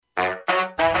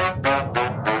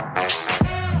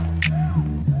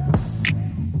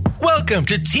Welcome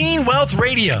to Teen Wealth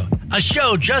Radio, a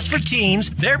show just for teens,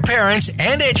 their parents,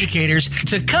 and educators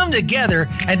to come together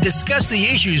and discuss the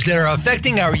issues that are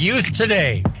affecting our youth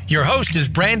today. Your host is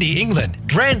Brandy England.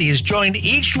 Brandy is joined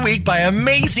each week by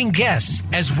amazing guests,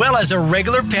 as well as a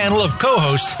regular panel of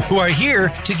co-hosts who are here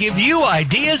to give you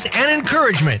ideas and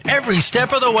encouragement every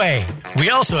step of the way. We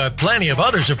also have plenty of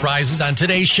other surprises on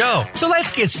today's show. So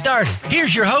let's get started.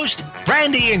 Here's your host,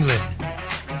 Brandy England.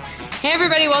 Hey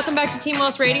everybody, welcome back to Teen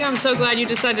Wealth Radio. I'm so glad you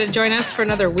decided to join us for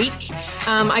another week.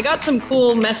 I got some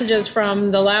cool messages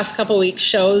from the last couple weeks'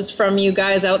 shows from you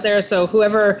guys out there, so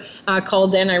whoever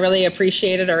called in, I really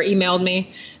appreciate it, or emailed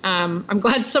me. I'm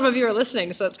glad some of you are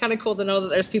listening, so it's kind of cool to know that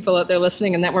there's people out there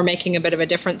listening and that we're making a bit of a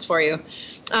difference for you.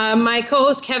 My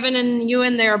co-host Kevin and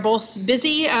Ewan, they are both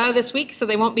busy this week, so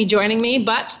they won't be joining me,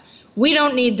 but we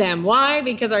don't need them. Why?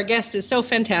 Because our guest is so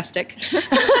fantastic.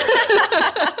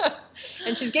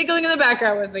 And she's giggling in the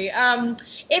background with me.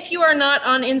 If you are not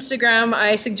on Instagram,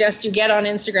 I suggest you get on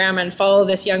Instagram and follow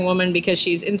this young woman because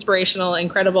she's inspirational,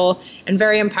 incredible, and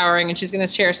very empowering. And she's going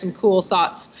to share some cool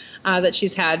thoughts that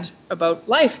she's had about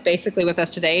life, basically, with us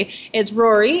today. It's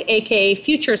Rory, a.k.a.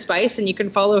 Future Spice, and you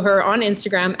can follow her on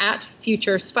Instagram at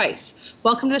Future Spice.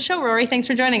 Welcome to the show, Rory. Thanks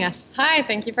for joining us. Hi,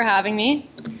 thank you for having me.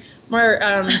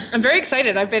 I'm very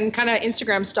excited. I've been kind of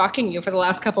Instagram stalking you for the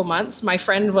last couple months. My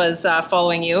friend was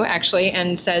following you, actually,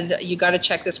 and said, you got to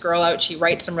check this girl out. She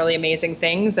writes some really amazing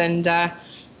things. And I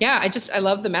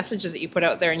love the messages that you put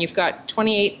out there. And you've got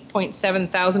 28.7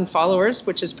 thousand followers,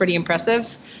 which is pretty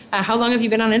impressive. How long have you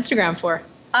been on Instagram for?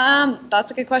 That's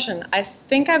a good question. I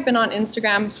think I've been on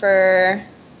Instagram for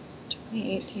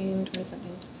 2018,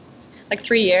 2017. Like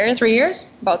 3 years. 3 years?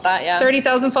 About that, yeah.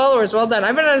 30,000 followers. Well done.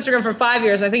 I've been on Instagram for 5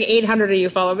 years. I think 800 of you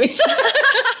follow me.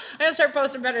 I gotta start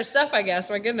posting better stuff, I guess.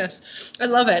 My goodness. I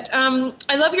love it.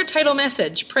 I love your title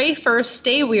message. Pray first,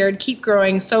 stay weird, keep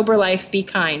growing, sober life, be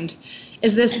kind.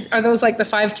 Are those like the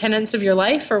 5 tenets of your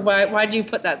life, or why do you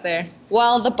put that there?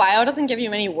 Well, the bio doesn't give you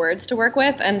many words to work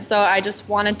with, and so I just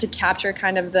wanted to capture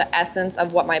kind of the essence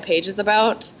of what my page is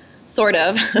about, sort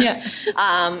of. Yeah.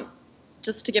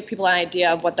 Just to give people an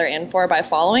idea of what they're in for by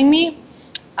following me.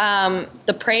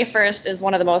 The pray first is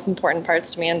one of the most important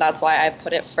parts to me, and that's why I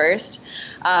put it first.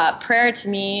 Prayer to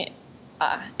me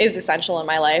is essential in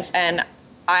my life, and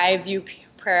I view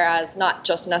prayer as not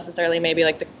just necessarily maybe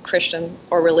like the Christian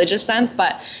or religious sense,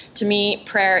 but to me,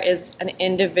 prayer is an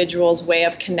individual's way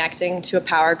of connecting to a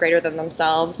power greater than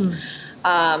themselves.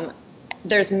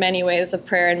 There's many ways of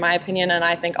prayer, in my opinion, and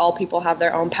I think all people have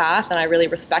their own path, and I really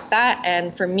respect that.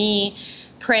 And for me,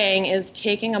 praying is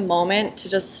taking a moment to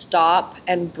just stop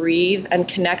and breathe and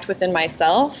connect within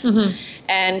myself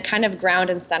and kind of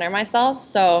ground and center myself.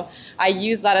 So I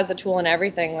use that as a tool in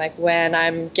everything, like when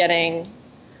I'm getting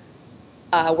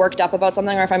worked up about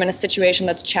something, or if I'm in a situation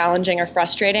that's challenging or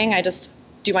frustrating, I just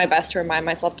do my best to remind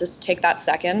myself to take that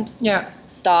second,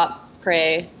 stop,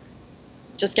 pray,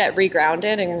 just get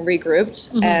regrounded and regrouped,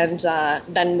 and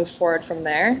then move forward from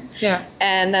there. Yeah.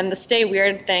 And then the stay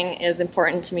weird thing is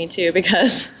important to me too,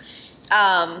 because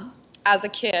as a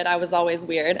kid, I was always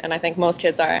weird, and I think most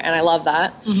kids are, and I love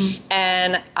that.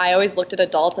 And I always looked at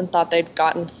adults and thought they'd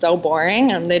gotten so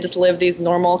boring, and they just live these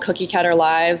normal cookie cutter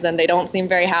lives, and they don't seem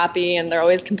very happy, and they're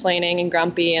always complaining and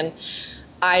grumpy. And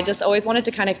I just always wanted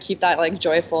to kind of keep that like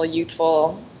joyful,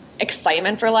 youthful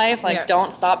excitement for life, like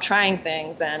don't stop trying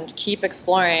things and keep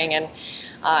exploring, and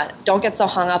don't get so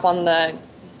hung up on the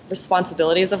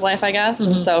responsibilities of life, I guess.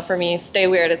 And so for me, stay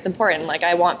weird, it's important. Like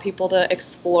I want people to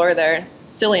explore their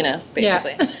silliness,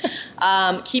 basically.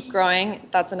 Keep growing,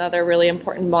 that's another really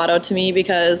important motto to me,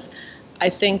 because I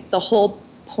think the whole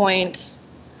point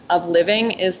of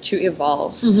living is to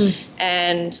evolve.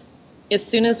 And as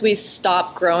soon as we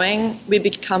stop growing, we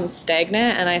become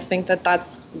stagnant, and I think that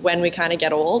that's when we kind of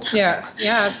get old. Yeah,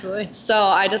 absolutely. So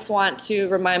I just want to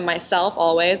remind myself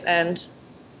always, and,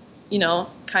 you know,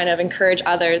 kind of encourage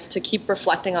others to keep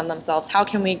reflecting on themselves. How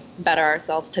can we better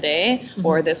ourselves today,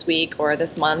 or this week, or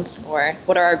this month, or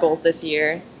what are our goals this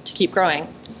year to keep growing?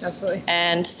 Absolutely.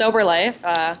 And sober life,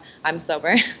 I'm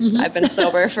sober. I've been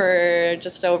sober for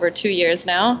just over 2 years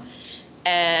now,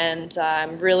 and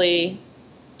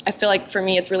I feel like for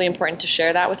me it's really important to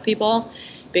share that with people,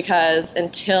 because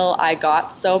until I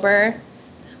got sober,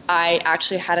 I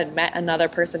actually hadn't met another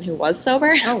person who was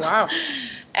sober. Oh, wow.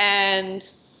 And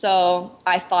so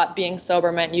I thought being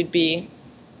sober meant you'd be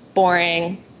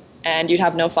boring and you'd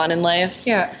have no fun in life.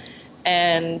 Yeah.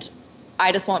 And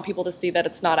I just want people to see that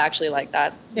it's not actually like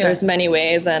that. Yeah. There's many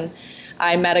ways, and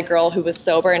I met a girl who was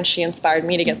sober, and she inspired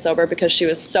me to get sober because she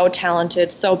was so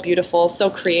talented, so beautiful, so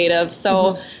creative,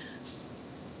 so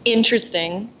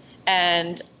interesting,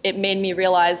 And it made me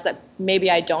realize that maybe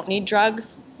I don't need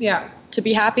drugs to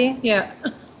be happy. Yeah.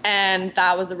 And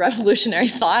that was a revolutionary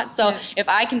thought. So if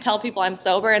I can tell people I'm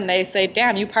sober and they say,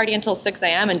 damn, you party until 6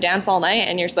 a.m. and dance all night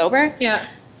and you're sober,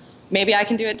 maybe I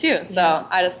can do it too. So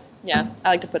I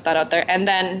like to put that out there. And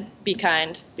then be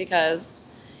kind, because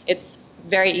it's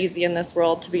very easy in this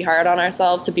world to be hard on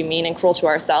ourselves, to be mean and cruel to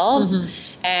ourselves.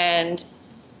 And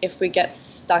if we get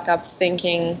stuck up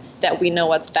thinking that we know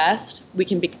what's best, we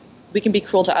can be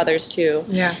cruel to others too.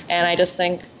 Yeah. And I just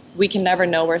think we can never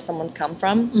know where someone's come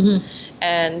from.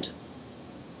 And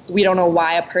we don't know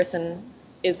why a person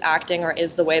is acting or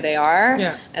is the way they are.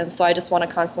 Yeah. And so I just want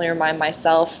to constantly remind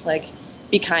myself, like,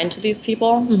 be kind to these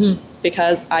people,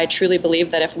 because I truly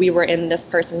believe that if we were in this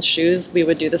person's shoes, we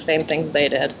would do the same things they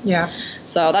did. Yeah.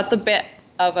 So that's a bit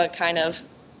of a kind of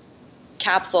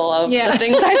capsule of the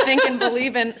things I think and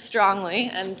believe in strongly,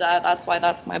 and that's why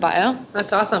that's my bio.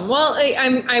 That's awesome. Well,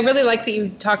 I really like that you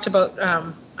talked about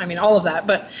all of that,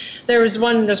 but there's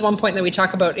one point that we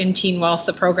talk about in Teen Wealth,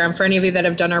 the program. For any of you that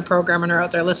have done our program and are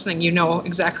out there listening, you know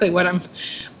exactly what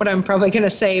I'm probably going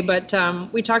to say, but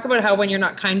we talk about how when you're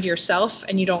not kind to yourself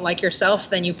and you don't like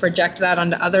yourself, then you project that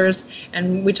onto others.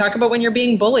 And we talk about when you're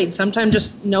being bullied, sometimes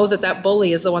just know that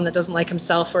bully is the one that doesn't like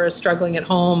himself or is struggling at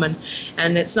home, and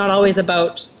it's not always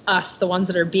about us, the ones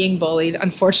that are being bullied.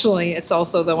 Unfortunately, it's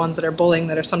also the ones that are bullying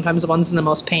that are sometimes the ones in the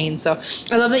most pain. So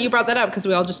I love that you brought that up, because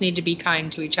we all just need to be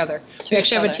kind to each other. We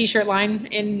actually have a t-shirt line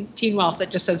in Teen Wealth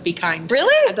that just says "Be kind."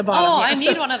 Really? At the bottom. Oh, I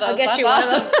need one of those. I'll get That's you awesome.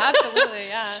 one of those. Absolutely,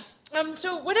 yeah.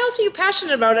 So what else are you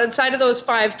passionate about outside of those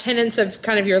 5 tenets of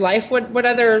kind of your life? What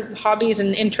other hobbies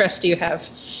and interests do you have?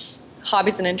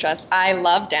 Hobbies and interests. I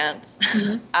love dance.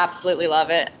 Absolutely love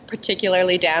it.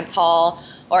 Particularly dance hall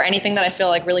or anything that I feel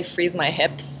like really frees my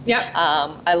hips. Yeah.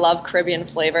 I love Caribbean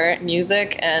flavor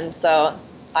music, and so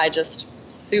I just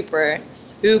super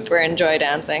enjoy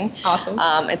dancing. Awesome.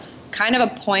 It's kind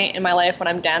of a point in my life when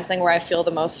I'm dancing where I feel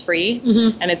the most free,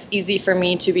 and it's easy for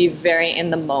me to be very in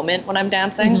the moment when I'm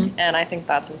dancing, and I think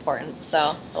that's important. So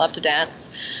I love to dance.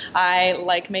 I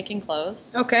like making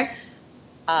clothes. Okay.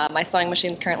 My sewing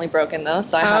machine's currently broken, though,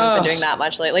 so I haven't been doing that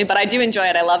much lately. But I do enjoy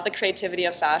it. I love the creativity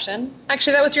of fashion.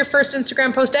 Actually, that was your first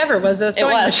Instagram post ever, was a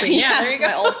sewing machine. Yeah, there you go.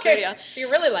 My old studio. So you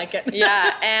really like it.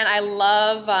 Yeah, and I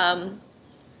love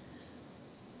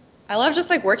just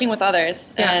like working with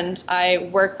others. Yeah. And I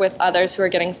work with others who are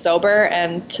getting sober,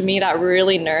 and to me that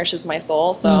really nourishes my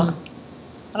soul. So I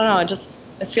don't know,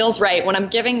 it feels right. When I'm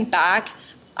giving back,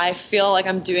 I feel like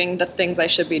I'm doing the things I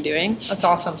should be doing. That's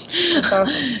awesome. That's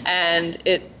awesome. And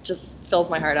it just fills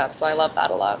my heart up, so I love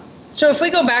that a lot. So if we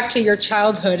go back to your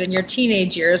childhood and your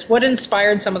teenage years, what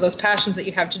inspired some of those passions that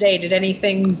you have today? Did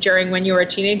anything during when you were a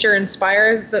teenager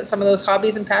inspire some of those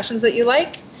hobbies and passions that you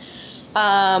like?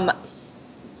 That's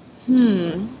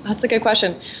a good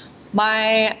question.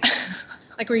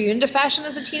 Like, were you into fashion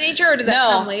as a teenager, or did that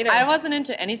come later? No, I wasn't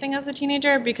into anything as a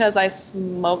teenager because I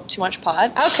smoked too much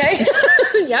pot. Okay.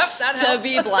 Yep, that helps. To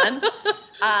be blunt.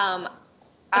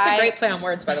 That's a great play on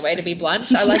words, by the way, to be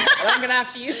blunt. I like that. I'm going to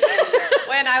have to use it.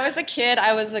 When I was a kid,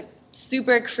 I was a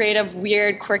super creative,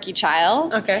 weird, quirky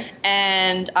child. Okay.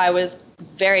 And I was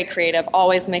very creative,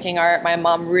 always making art. My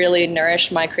mom really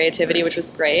nourished my creativity, which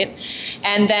was great.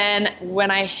 And then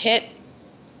when I hit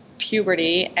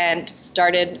puberty and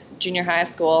started junior high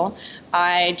school,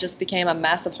 I just became a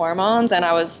mess of hormones, and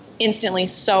I was instantly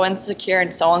so insecure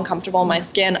and so uncomfortable in my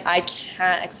skin. I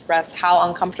can't express how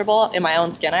uncomfortable in my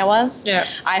own skin I was. Yeah.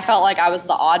 I felt like I was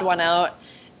the odd one out,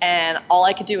 and all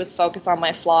I could do was focus on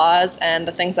my flaws and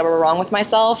the things that were wrong with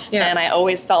myself. Yeah. And I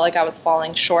always felt like I was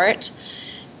falling short.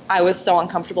 I was so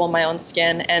uncomfortable in my own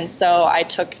skin, and so I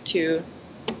took to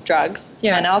drugs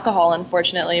and alcohol,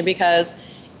 unfortunately, because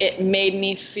it made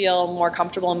me feel more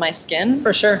comfortable in my skin.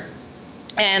 For sure.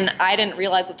 And I didn't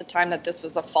realize at the time that this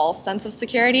was a false sense of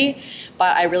security,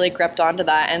 but I really gripped onto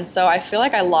that. And so I feel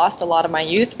like I lost a lot of my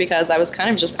youth because I was kind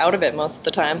of just out of it most of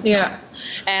the time. Yeah.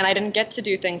 And I didn't get to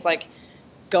do things like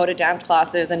go to dance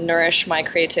classes and nourish my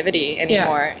creativity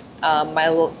anymore. Yeah.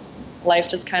 My life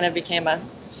just kind of became a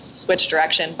switch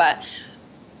direction. But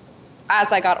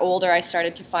as I got older, I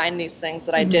started to find these things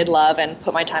that I did love and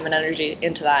put my time and energy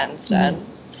into that instead.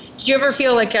 Did you ever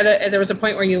feel like there was a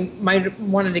point where you might have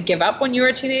wanted to give up when you were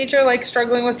a teenager, like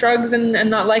struggling with drugs and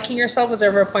not liking yourself? Was there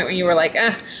ever a point when you were like,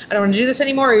 I don't want to do this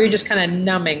anymore, or were you just kind of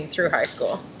numbing through high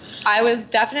school? I was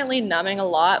definitely numbing a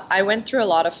lot. I went through a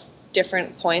lot of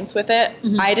different points with it.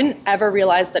 I didn't ever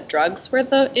realize that drugs were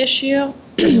the issue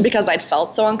because I'd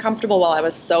felt so uncomfortable while I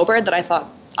was sober that I thought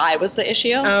I was the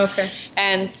issue. Oh, okay.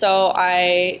 And so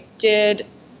I did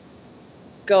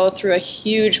go through a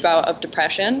huge bout of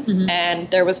depression, and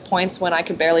there was points when I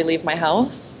could barely leave my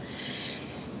house.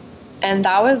 And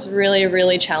that was really,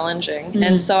 really challenging.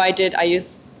 And so I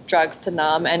used drugs to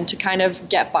numb and to kind of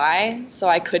get by so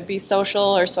I could be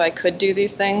social or so I could do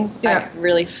these things. Yeah.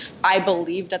 I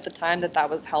believed at the time that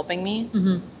was helping me.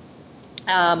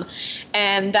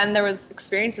 And then there was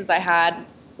experiences I had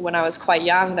when I was quite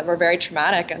young that were very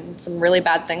traumatic, and some really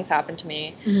bad things happened to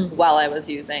me while I was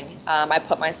using. I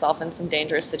put myself in some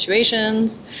dangerous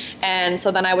situations, and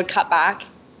so then I would cut back,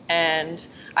 and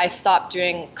I stopped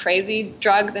doing crazy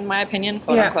drugs, in my opinion,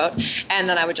 quote unquote, and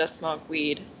then I would just smoke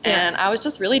weed. And I was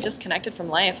just really disconnected from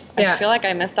life. I feel like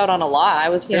I missed out on a lot. I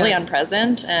was really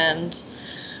unpresent, and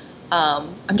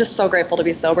I'm just so grateful to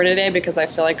be sober today because I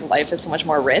feel like life is so much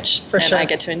more rich, and I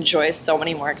get to enjoy so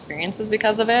many more experiences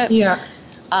because of it.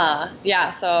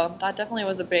 So that definitely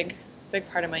was a big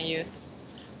part of my youth.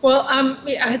 Well,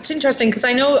 it's interesting because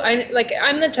I know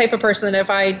I'm the type of person that if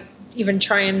I even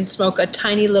try and smoke a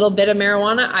tiny little bit of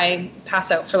marijuana, I pass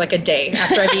out for like a day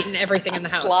after I've eaten everything in the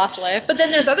house. Sloth life. But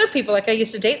then there's other people, like I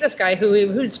used to date this guy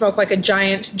who'd smoke like a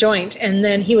giant joint, and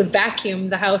then he would vacuum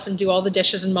the house and do all the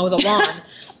dishes and mow the lawn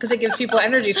because it gives people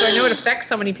energy. So I know it affects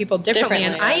so many people differently.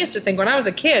 And I used to think when I was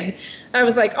a kid, I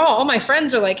was like, oh, all my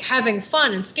friends are like having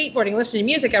fun and skateboarding, listening to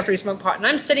music after we smoke pot, and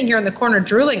I'm sitting here in the corner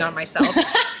drooling on myself.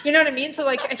 You know what I mean? So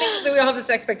like I think that we all have this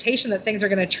expectation that things are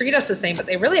going to treat us the same, but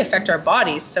they really affect our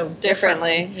bodies so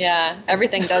differently. Yeah,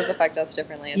 everything does affect us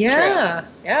differently. It's true.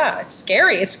 Yeah, it's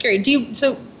scary.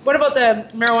 So what about the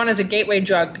marijuana as a gateway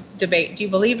drug debate? Do you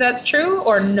believe that's true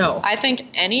or no? I think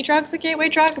any drug's a gateway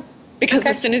drug because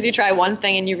as soon as you try one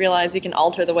thing and you realize you can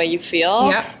alter the way you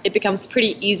feel, it becomes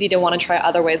pretty easy to want to try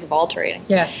other ways of altering.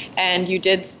 Yes. And you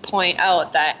did point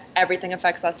out that everything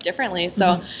affects us differently.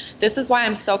 So this is why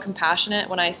I'm so compassionate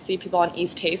when I see people on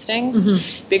East Hastings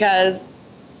because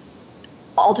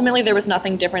ultimately there was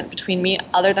nothing different between me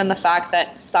other than the fact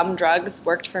that some drugs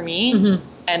worked for me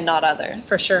and not others.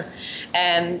 For sure.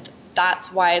 And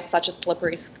that's why it's such a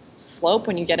slippery slope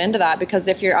when you get into that, because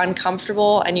if you're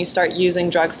uncomfortable and you start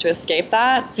using drugs to escape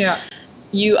that,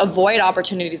 you avoid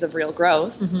opportunities of real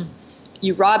growth.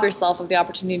 You rob yourself of the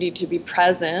opportunity to be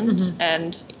present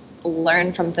and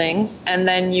learn from things, and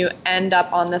then you end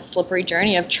up on this slippery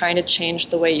journey of trying to change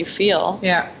the way you feel.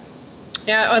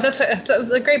 Yeah, that's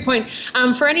a great point.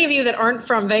 For any of you that aren't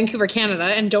from Vancouver, Canada,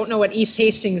 and don't know what East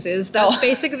Hastings is, that's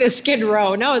basically the Skid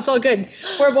Row. No, it's all good.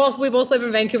 We both live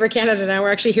in Vancouver, Canada now.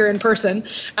 We're actually here in person.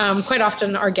 Quite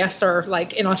often our guests are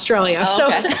like in Australia, so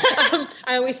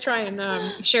I always try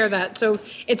and share that. So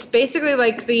it's basically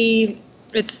like the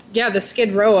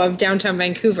Skid Row of downtown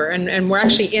Vancouver, and we're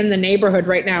actually in the neighborhood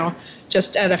right now,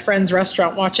 just at a friend's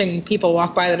restaurant, watching people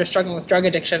walk by that are struggling with drug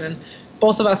addiction, and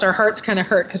both of us, our hearts kind of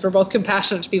hurt because we're both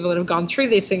compassionate to people that have gone through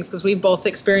these things because we've both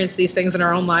experienced these things in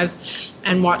our own lives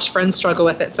and watched friends struggle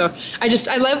with it. So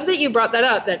I love that you brought that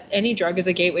up, that any drug is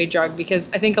a gateway drug,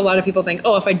 because I think a lot of people think,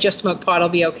 oh, if I just smoke pot, I'll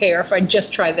be okay, or if I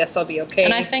just try this, I'll be okay.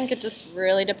 And I think it just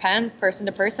really depends person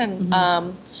to person.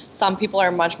 Some people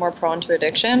are much more prone to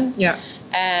addiction.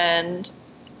 And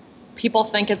people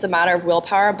think it's a matter of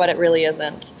willpower, but it really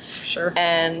isn't. Sure.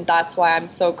 And that's why I'm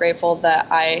so grateful that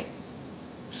I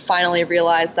finally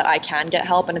realized that I can get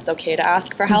help and it's okay to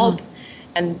ask for help,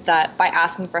 and that by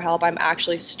asking for help I'm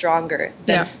actually stronger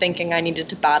than thinking I needed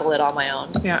to battle it on my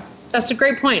own. That's a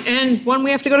great point, and one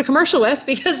we have to go to commercial with,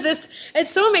 because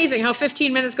it's so amazing how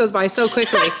 15 minutes goes by so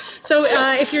quickly. So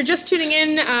if you're just tuning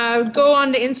in, go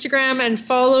on to Instagram and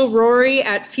follow Rory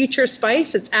at Future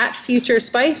Spice. It's at Future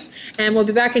Spice, and we'll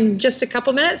be back in just a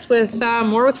couple minutes with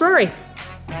more with Rory.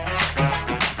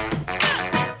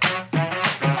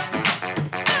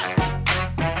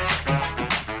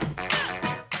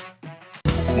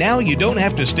 Now you don't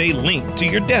have to stay linked to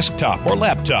your desktop or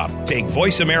laptop. Take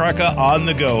Voice America on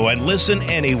the go and listen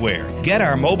anywhere. Get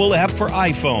our mobile app for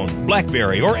iPhone,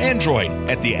 BlackBerry, or Android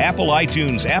at the Apple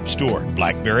iTunes App Store,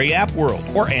 BlackBerry App World,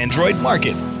 or Android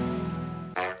Market.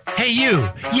 Hey, you.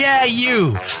 Yeah,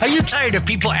 you. Are you tired of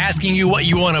people asking you what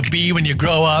you want to be when you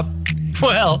grow up?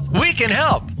 Well, we can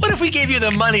help. What if we gave you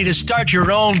the money to start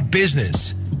your own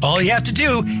business? All you have to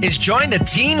do is join the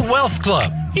Teen Wealth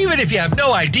Club. Even if you have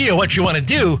no idea what you want to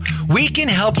do, we can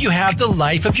help you have the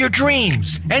life of your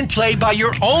dreams and play by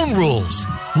your own rules.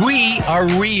 We are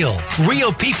real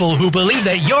people who believe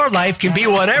that your life can be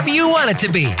whatever you want it to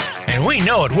be. And we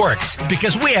know it works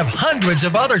because we have hundreds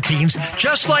of other teens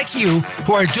just like you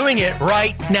who are doing it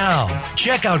right now.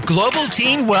 Check out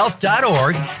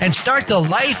globalteenwealth.org and start the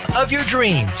life of your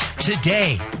dreams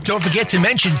today. Don't forget to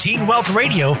mention Teen Wealth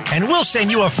Radio and we'll send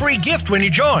you a free gift when you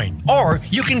join. Or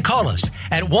you can call us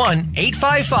at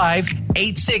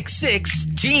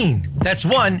 1-855-866-TEEN. That's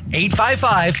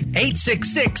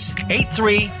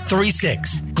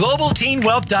 1-855-866-8336.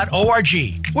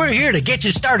 globalteenwealth.org. We're here to get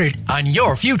you started on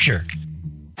your future.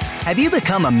 Have you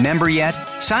become a member yet?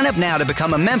 Sign up now to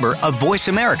become a member of Voice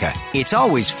America. It's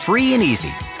always free and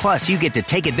easy. Plus, you get to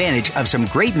take advantage of some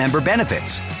great member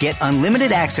benefits. Get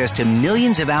unlimited access to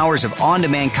millions of hours of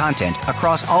on-demand content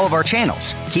across all of our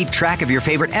channels. Keep track of your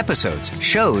favorite episodes,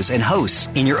 shows, and hosts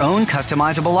in your own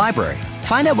customizable library.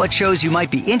 Find out what shows you might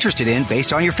be interested in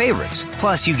based on your favorites.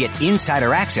 Plus, you get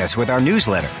insider access with our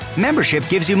newsletter. Membership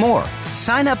gives you more.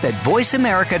 Sign up at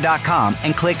voiceamerica.com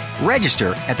and click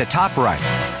register at the top right.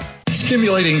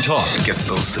 Stimulating talk gets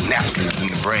those synapses in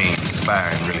the brain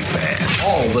firing really fast.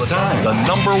 All the time. The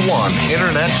number one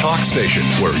internet talk station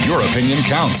where your opinion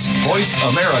counts.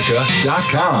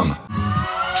 VoiceAmerica.com.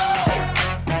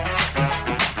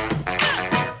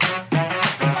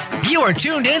 You are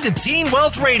tuned in to Teen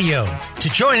Wealth Radio. To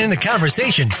join in the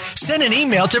conversation, send an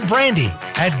email to Brandy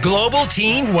at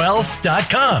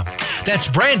globalteenwealth.com. That's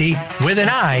Brandy with an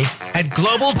I at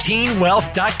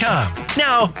globalteenwealth.com.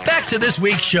 Now, back to this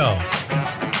week's show.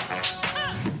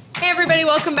 Hey everybody,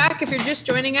 welcome back. If you're just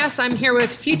joining us, I'm here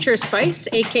with Future Spice,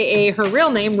 aka her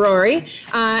real name, Rory,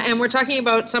 and we're talking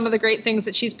about some of the great things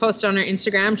that she's posted on her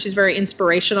Instagram. She's very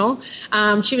inspirational.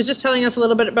 She was just telling us a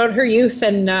little bit about her youth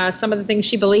and some of the things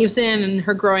she believes in and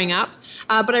her growing up.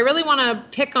 But I really want to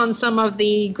pick on some of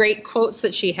the great quotes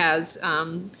that she has.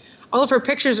 All of her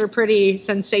pictures are pretty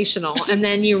sensational, and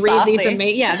then you read these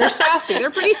amazing. Yeah, they're sassy.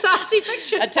 They're pretty sassy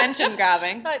pictures. Attention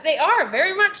grabbing. They are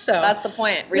very much so. That's the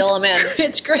point. Reel them in.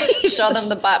 It's great. Show them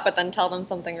the butt, but then tell them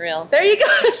something real. There you go.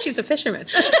 She's a fisherman.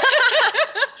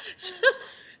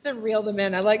 Then reel them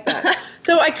in. I like that.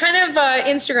 So I kind of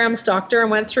Instagram stalked her and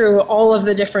went through all of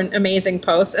the different amazing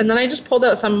posts, and then I just pulled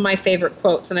out some of my favorite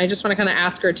quotes, and I just want to kind of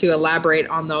ask her to elaborate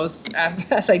on those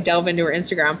as I delve into her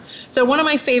Instagram. So one of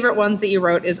my favorite ones that you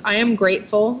wrote is, "I am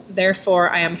grateful, therefore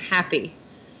I am happy."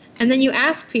 And then you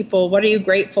ask people, what are you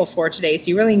grateful for today? So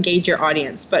you really engage your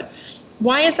audience. But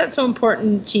why is that so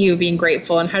important to you, being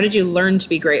grateful, and how did you learn to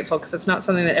be grateful? Because it's not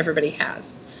something that everybody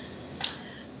has.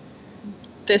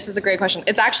 This is a great question.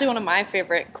 It's actually one of my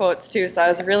favorite quotes too, so I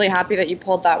was really happy that you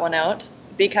pulled that one out,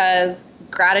 because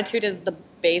gratitude is the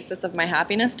basis of my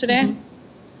happiness today. Mm-hmm.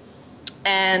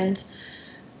 And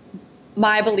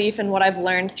my belief in what I've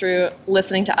learned through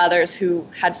listening to others who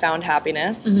had found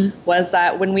happiness was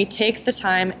that when we take the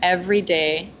time every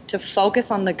day to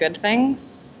focus on the good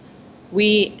things,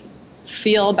 we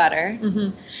feel better.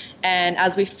 Mm-hmm. And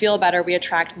as we feel better, we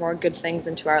attract more good things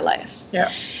into our life.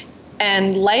 Yeah.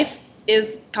 And life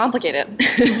is complicated.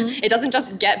 Mm-hmm. It doesn't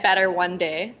just get better one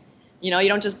day. You know, you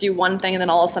don't just do one thing and then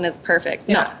all of a sudden it's perfect.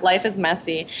 Yeah. No, life is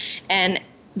messy. And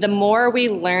the more we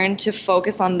learn to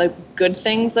focus on the good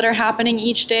things that are happening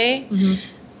each day,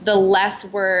 the less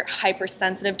we're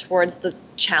hypersensitive towards the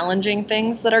challenging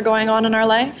things that are going on in our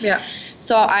life. Yeah.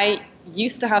 So I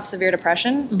used to have severe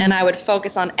depression and I would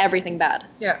focus on everything bad.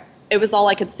 Yeah. It was all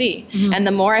I could see. And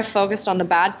the more I focused on the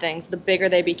bad things, the bigger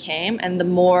they became and the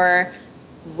more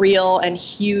real and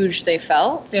huge they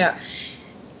felt. Yeah.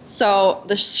 So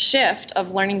the shift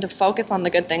of learning to focus on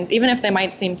the good things, even if they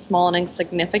might seem small and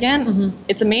insignificant,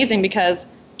 it's amazing, because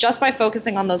just by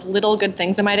focusing on those little good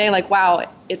things in my day, like, wow,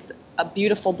 it's a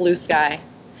beautiful blue sky.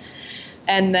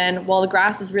 And then, well, the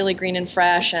grass is really green and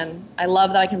fresh, and I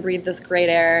love that I can breathe this great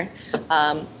air.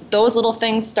 Those little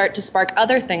things start to spark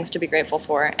other things to be grateful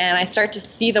for, and I start to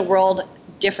see the world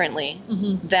differently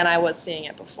than I was seeing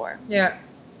it before. Yeah.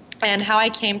 And how I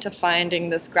came to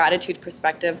finding this gratitude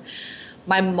perspective,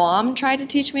 my mom tried to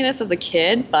teach me this as a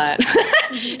kid, but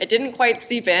it didn't quite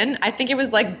seep in. I think it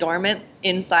was like dormant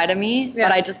inside of me,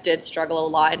 but I just did struggle a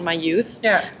lot in my youth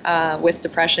with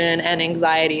depression and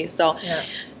anxiety. So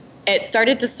it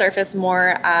started to surface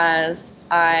more as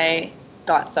I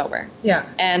got sober. Yeah.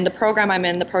 And the program I'm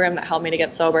in, the program that helped me to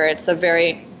get sober, it's a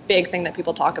very big thing that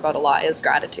people talk about a lot, is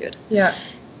gratitude. Yeah.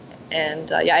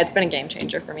 And it's been a game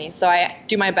changer for me. So I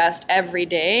do my best every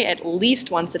day, at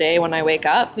least once a day when I wake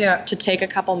up, to take a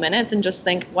couple minutes and just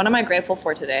think, what am I grateful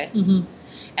for today?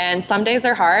 And some days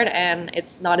are hard and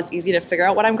it's not as easy to figure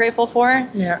out what I'm grateful for.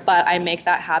 Yeah. But I make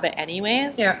that habit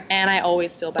anyways. Yeah. And I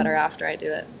always feel better after I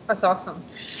do it. That's awesome.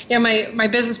 Yeah, my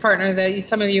business partner,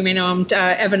 some of you may know him,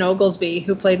 Evan Oglesby,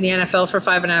 who played in the NFL for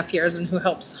 5.5 years and who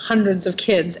helps hundreds of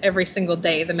kids every single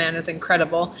day. The man is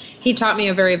incredible. He taught me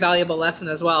a very valuable lesson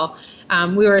as well.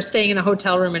 We were staying in a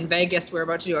hotel room in Vegas. We were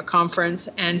about to do a conference,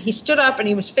 and he stood up and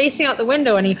he was facing out the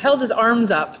window and he held his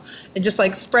arms up and just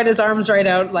like spread his arms right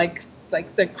out like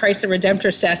the Christ the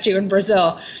Redemptor statue in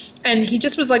Brazil. And he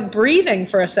just was like breathing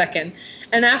for a second.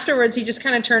 And afterwards, he just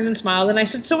kind of turned and smiled. And I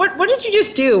said, so what did you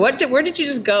just do? Where did you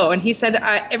just go? And he said,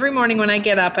 every morning when I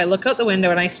get up, I look out the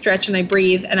window and I stretch and I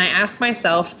breathe. And I ask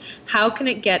myself, how can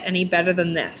it get any better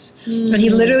than this? Mm-hmm. And he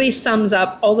literally sums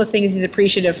up all the things he's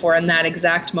appreciative for in that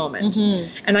exact moment.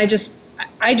 Mm-hmm. And I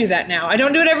do that now. I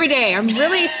don't do it every day.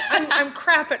 I'm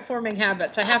crap at forming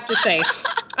habits, I have to say.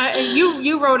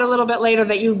 You wrote a little bit later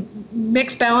that you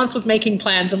mix balance with making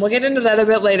plans, and we'll get into that a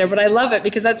bit later, but I love it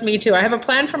because that's me too. I have a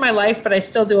plan for my life, but I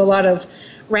still do a lot of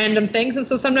random things, and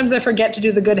so sometimes I forget to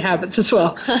do the good habits as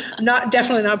well.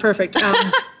 Definitely not perfect.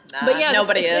 But yeah,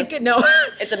 nobody is. No.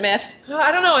 It's a myth.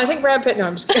 I don't know. I think Brad Pitt. No,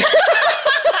 I'm just kidding.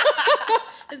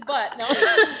 His butt. No.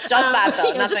 Just that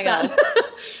though, nothing else.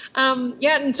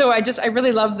 And so I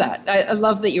really love that. I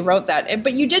love that you wrote that.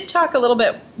 But you did talk a little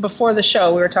bit before the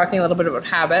show. We were talking a little bit about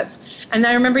habits. And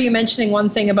I remember you mentioning one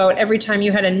thing about every time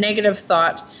you had a negative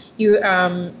thought, you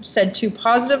said 2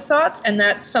 positive thoughts, and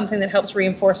that's something that helps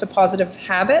reinforce a positive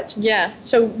habit. Yeah.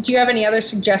 So do you have any other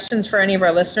suggestions for any of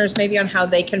our listeners maybe on how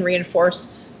they can reinforce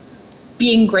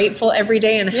being grateful every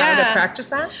day and how to practice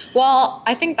that? Well,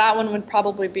 I think that one would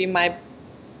probably be my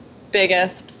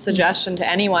biggest suggestion to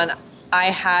anyone. I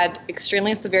had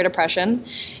extremely severe depression,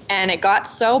 and it got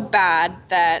so bad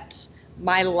that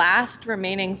my last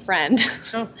remaining friend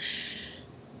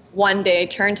one day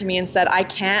turned to me and said, I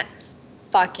can't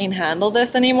fucking handle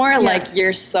this anymore. Like,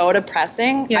 you're so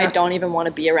depressing. I don't even want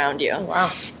to be around you. Oh,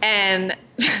 wow. And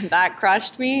that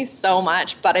crushed me so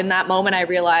much. But in that moment, I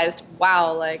realized,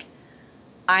 wow, like,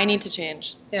 I need to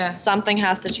change. Yeah. Something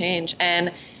has to change.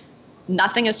 And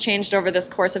nothing has changed over this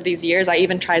course of these years. I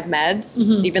even tried meds,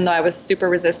 even though I was super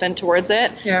resistant towards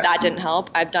it. Yeah. That didn't help.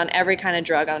 I've done every kind of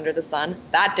drug under the sun.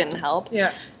 That didn't help.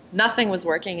 Yeah. Nothing was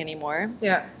working anymore.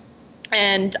 Yeah.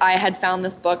 And I had found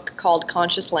this book called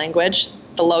Conscious Language,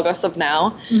 The Logos of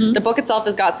Now. Mm-hmm. The book itself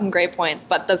has got some great points,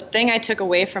 but the thing I took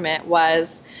away from it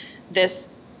was this,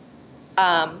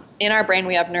 in our brain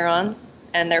we have neurons,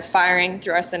 and they're firing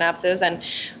through our synapses, and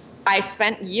I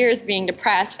spent years being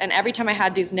depressed, and every time I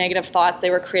had these negative thoughts,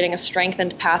 they were creating a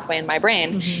strengthened pathway in my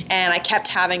brain. Mm-hmm. And I kept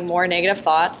having more negative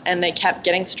thoughts, and they kept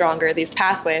getting stronger, these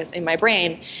pathways in my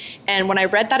brain. And when I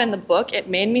read that in the book, it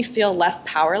made me feel less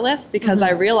powerless because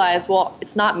I realized, well,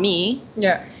 it's not me.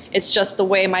 Yeah. It's just the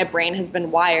way my brain has been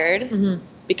wired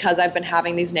because I've been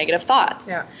having these negative thoughts.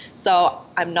 Yeah. So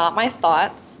I'm not my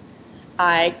thoughts.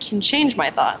 I can change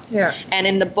my thoughts. Yeah. And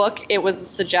in the book, it was a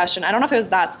suggestion. I don't know if it was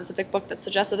that specific book that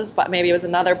suggested this, but maybe it was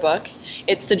another book.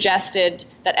 It suggested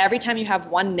that every time you have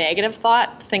one negative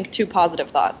thought, think 2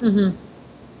 positive thoughts. Mm-hmm.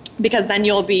 Because then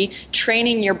you'll be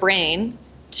training your brain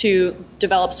to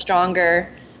develop stronger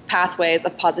pathways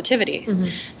of positivity. Mm-hmm.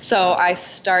 So I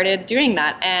started doing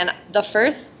that. And the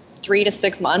first 3 to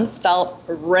 6 months felt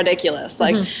ridiculous.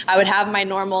 Like I would have my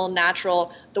normal,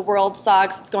 natural, the world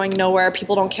sucks, it's going nowhere,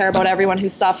 people don't care about everyone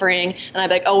who's suffering. And I'd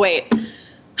be like, oh wait,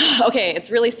 okay, it's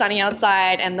really sunny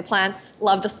outside and the plants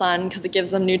love the sun because it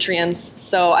gives them nutrients.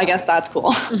 So I guess that's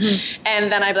cool.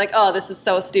 And then I'd be like, oh, this is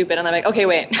so stupid. And I'm like, okay,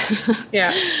 wait.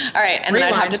 Yeah. All right. And then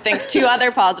I'd have to think 2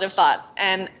 other positive thoughts.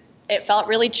 And it felt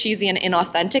really cheesy and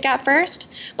inauthentic at first,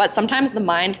 but sometimes the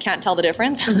mind can't tell the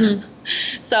difference.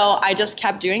 So I just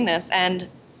kept doing this, and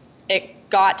it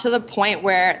got to the point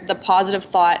where the positive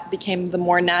thought became the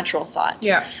more natural thought.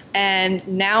 Yeah. And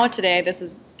now today, this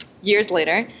is years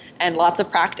later and lots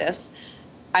of practice,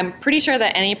 I'm pretty sure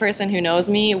that any person who knows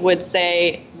me would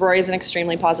say Rory's an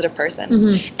extremely positive person.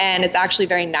 And it's actually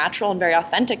very natural and very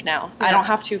authentic now. Yeah. I don't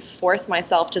have to force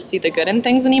myself to see the good in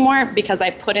things anymore because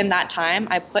I put in that time,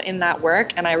 I put in that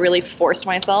work, and I really forced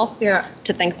myself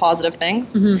to think positive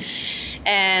things.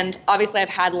 And obviously I've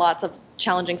had lots of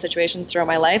challenging situations throughout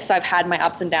my life, so I've had my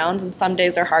ups and downs, and some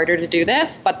days are harder to do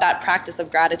this, but that practice of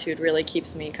gratitude really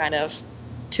keeps me kind of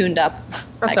tuned up.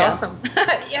 That's awesome.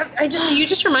 You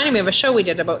just reminded me of a show we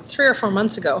did about 3 or 4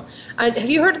 months ago. Have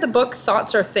you heard of the book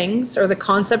Thoughts Are Things, or the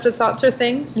concept of thoughts are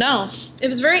things? No. It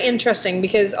was very interesting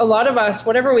because a lot of us,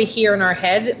 whatever we hear in our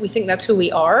head, we think that's who we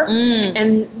are.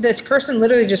 And this person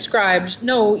literally described,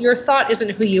 no, your thought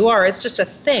isn't who you are. It's just a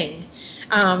thing.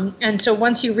 And so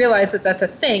once you realize that that's a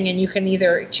thing and you can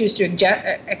either choose to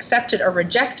accept it or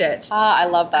reject it. I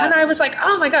love that. And I was like,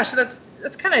 oh my gosh,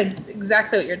 that's kind of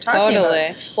exactly what you're talking about.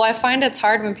 Totally. Well, I find it's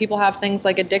hard when people have things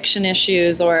like addiction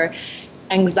issues or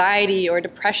anxiety or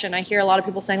depression. I hear a lot of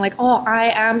people saying like, oh,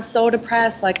 I am so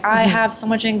depressed. Like I have so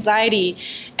much anxiety.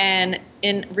 And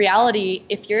in reality,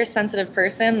 if you're a sensitive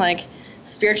person, like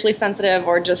spiritually sensitive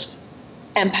or just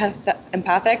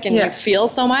empathic and you feel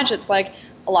so much, it's like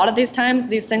a lot of these times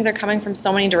these things are coming from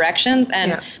so many directions,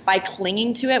 and by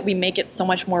clinging to it we make it so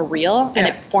much more real, and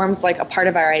it forms like a part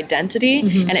of our identity,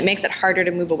 and it makes it harder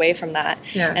to move away from that.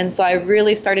 And so I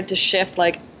really started to shift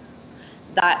like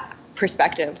that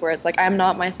perspective where it's like, I'm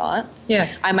not my thoughts.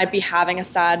 I might be having a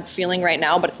sad feeling right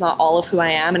now, but it's not all of who I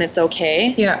am, and it's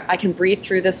okay. I can breathe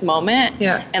through this moment,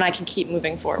 and I can keep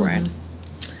moving forward.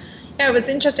 Yeah, it was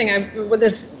interesting. With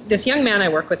this young man I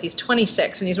work with, he's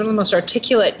 26, and he's one of the most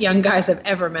articulate young guys I've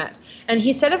ever met. And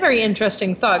he said a very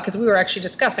interesting thought, because we were actually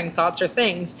discussing thoughts or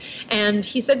things. And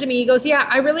he said to me, he goes, yeah,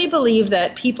 I really believe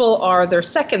that people are their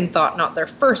second thought, not their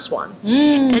first one.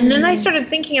 And then I started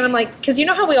thinking, and I'm like, because you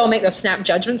know how we all make those snap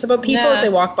judgments about people as they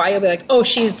walk by? You'll be like, oh,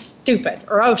 she's stupid,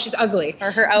 or oh, she's ugly.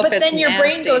 Or her outfit's But then your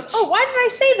brain goes, oh, why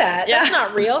did I say that? That's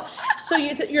not real. So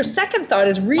your second thought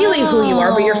is really who you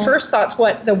are, but your first thought's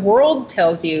what the world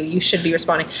tells you should be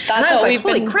responding. That's what we've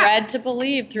been bred to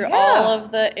believe through all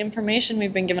of the information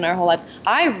we've been given our whole lives.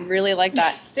 I really like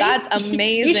that. That's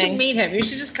amazing. You should meet him. You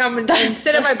should just come and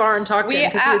sit at my bar and talk to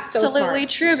him, because he is so smart. Absolutely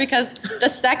true, because the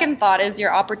second thought is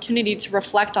your opportunity to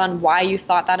reflect on why you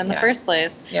thought that in the first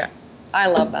place. I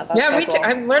love that. That's so me cool. too.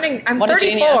 I'm learning. I'm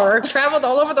 34, traveled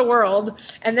all over the world,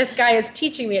 and this guy is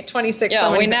teaching me at 26.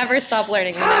 Yeah, we never stop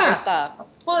learning. We never stop.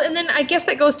 Well, and then I guess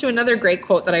that goes to another great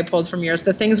quote that I pulled from yours.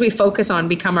 The things we focus on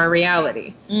become our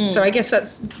reality. So I guess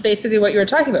that's basically what you were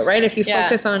talking about, right? If you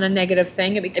focus on a negative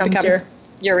thing, it becomes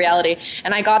your reality.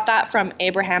 And I got that from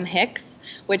Abraham Hicks,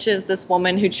 which is this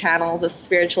woman who channels a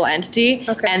spiritual entity,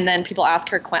 and then people ask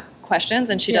her questions,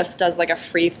 and she just does like a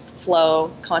free flow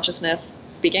consciousness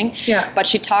speaking. But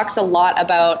she talks a lot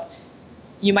about,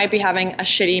 you might be having a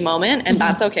shitty moment, and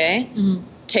that's okay.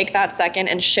 Take that second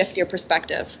and shift your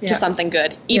perspective to something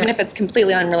good, even if it's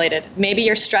completely unrelated. Maybe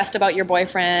you're stressed about your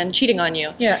boyfriend cheating on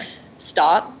you.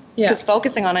 Stop, because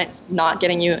focusing on it's not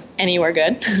getting you anywhere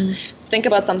good. Think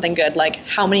about something good, like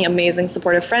how many amazing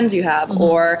supportive friends you have,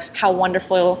 or how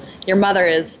wonderful your mother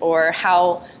is, or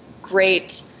how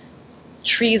great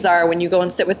trees are when you go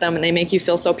and sit with them and they make you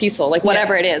feel so peaceful. Like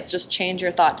whatever it is, just change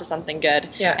your thought to something good.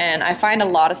 And I find a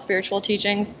lot of spiritual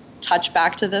teachings touch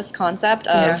back to this concept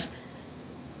of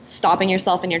stopping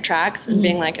yourself in your tracks and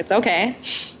being like, it's okay.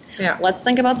 Let's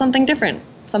think about something different,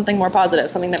 something more positive,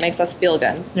 something that makes us feel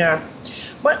good.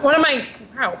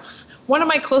 One of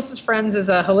my closest friends is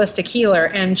a holistic healer,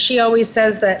 and she always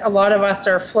says that a lot of us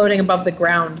are floating above the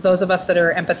ground, those of us that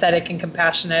are empathetic and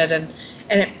compassionate, and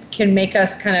it can make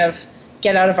us kind of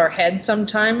get out of our heads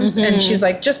sometimes. And she's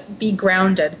like, just be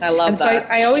grounded. I love that. And so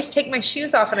I always take my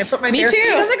shoes off and I put my bare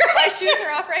feet on the ground. My shoes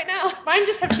are off right now. Mine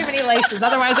just have too many laces.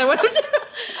 Otherwise I wouldn't.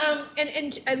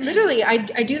 And I literally, I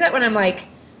do that when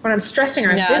I'm stressing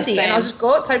or I'm busy, and I'll just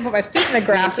go outside and put my feet in the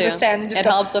grass or the sand. And just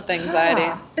helps with anxiety.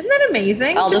 Isn't that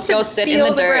amazing? I'll just go sit in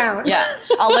the dirt.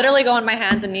 I'll literally go on my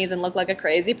hands and knees and look like a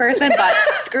crazy person, but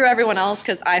screw everyone else,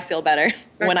 because I feel better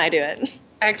when I do it.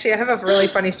 Actually, I have a really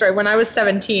funny story. When I was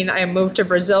 17, I moved to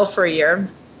Brazil for a year,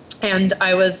 and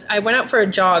I went out for a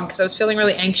jog because I was feeling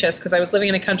really anxious, because I was living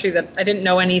in a country that I didn't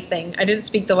know anything. I didn't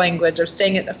speak the language. I was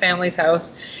staying at a family's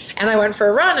house, and I went for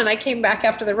a run, and I came back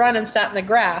after the run and sat in the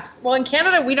grass. Well, in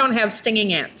Canada, we don't have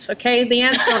stinging ants, okay? The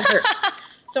ants don't hurt.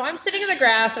 So I'm sitting in the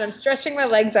grass, and I'm stretching my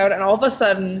legs out, and all of a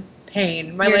sudden,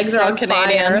 pain. My legs are on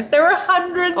fire. There were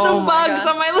hundreds of bugs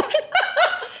on my legs.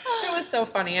 It was so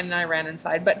funny, and I ran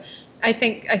inside. But I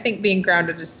think being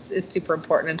grounded is super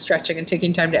important, and stretching and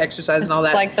taking time to exercise and all that.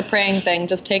 It's like the praying thing,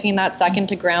 just taking that second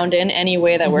to ground in any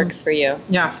way that works for you.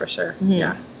 Yeah, for sure.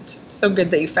 Yeah. It's so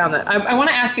good that you found that. I want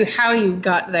to ask you how you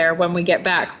got there when we get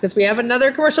back, because we have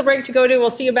another commercial break to go to. We'll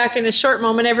see you back in a short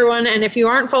moment, everyone. And if you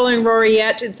aren't following Rory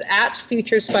yet, it's at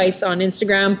Future Spice on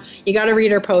Instagram. You got to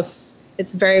read her posts.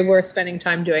 It's very worth spending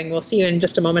time doing. We'll see you in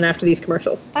just a moment after these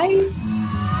commercials. Bye.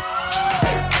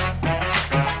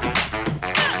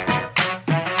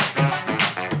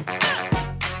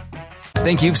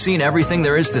 Think you've seen everything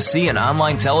there is to see in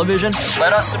online television?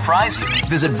 Let us surprise you.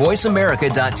 Visit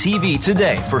voiceamerica.tv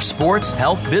today for sports,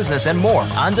 health, business, and more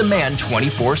on demand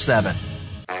 24/7.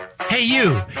 Hey,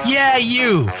 you. Yeah,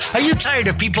 you. Are you tired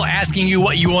of people asking you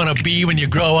what you want to be when you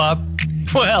grow up?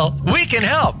 Well, we can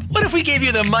help. What if we gave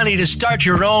you the money to start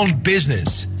your own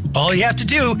business? All you have to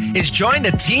do is join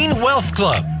the Teen Wealth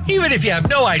Club. Even if you have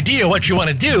no idea what you want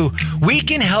to do, we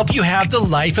can help you have the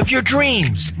life of your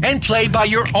dreams and play by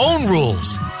your own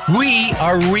rules. We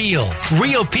are real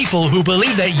people who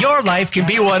believe that your life can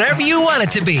be whatever you want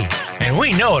it to be. And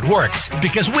we know it works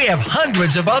because we have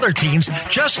hundreds of other teens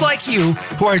just like you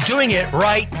who are doing it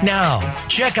right now.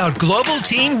 Check out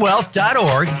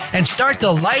globalteenwealth.org and start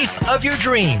the life of your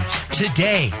dreams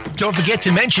today. Don't forget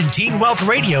to mention Teen Wealth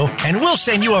Radio and we'll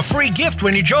send you a free gift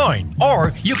when you join.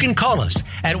 Or you can call us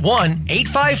at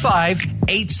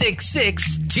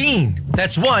 1-855-866-TEEN.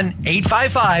 That's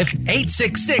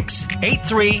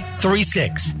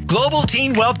 1-855-866-8336.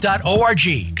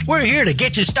 globalteenwealth.org. We're here to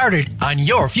get you started on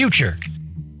your future.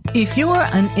 If you're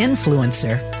an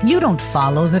influencer, you don't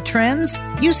follow the trends,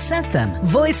 you set them.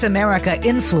 Voice America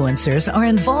influencers are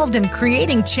involved in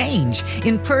creating change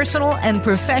in personal and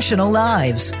professional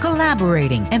lives,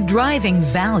 collaborating and driving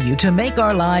value to make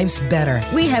our lives better.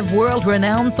 We have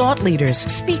world-renowned thought leaders,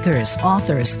 speakers,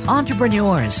 authors,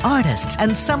 entrepreneurs, artists,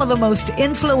 and some of the most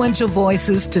influential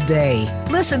voices today.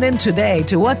 Listen in today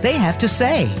to what they have to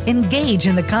say. Engage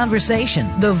in the conversation.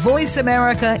 The Voice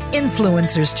America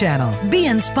Influencers Channel. Be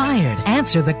inspired.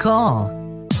 Answer the call.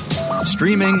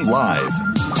 Streaming live.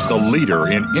 The leader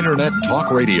in Internet Talk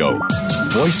Radio.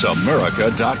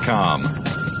 VoiceAmerica.com.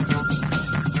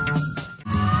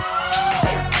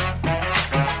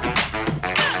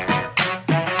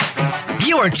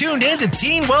 You are tuned in to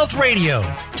Teen Wealth Radio.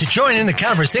 To join in the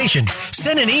conversation,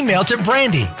 send an email to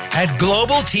Brandy at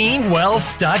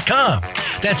globalteenwealth.com.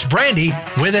 That's Brandy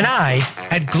with an I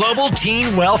at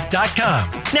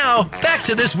globalteenwealth.com. Now, back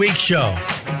to this week's show.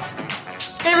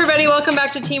 Hey everybody, welcome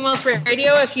back to Teen Wealth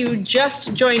Radio. If you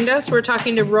just joined us, we're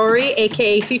talking to Rory,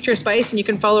 aka Future Spice, and you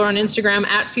can follow her on Instagram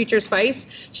at Future Spice.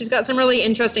 She's got some really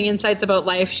interesting insights about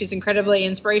life. She's incredibly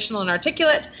inspirational and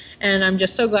articulate, and I'm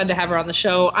just so glad to have her on the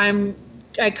show.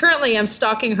 I currently am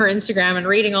stalking her Instagram and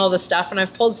reading all the stuff, and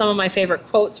I've pulled some of my favorite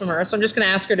quotes from her, so I'm just going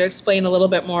to ask her to explain a little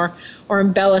bit more or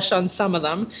embellish on some of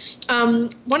them.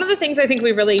 One of the things I think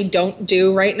we really don't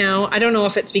do right now, I don't know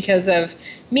if it's because of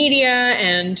media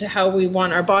and how we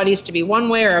want our bodies to be one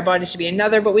way or our bodies to be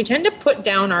another, but we tend to put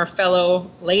down our fellow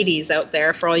ladies out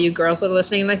there, for all you girls that are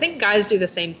listening, and I think guys do the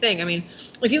same thing. I mean,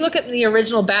 if you look at the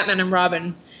original Batman and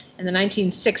Robin in the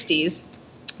 1960s,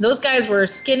 those guys were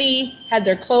skinny, had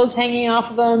their clothes hanging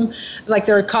off of them, like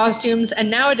their costumes,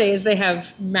 and nowadays they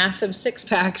have massive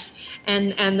six-packs,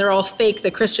 and they're all fake,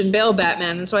 the Christian Bale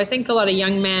Batman. And so I think a lot of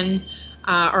young men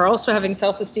are also having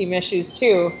self-esteem issues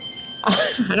too.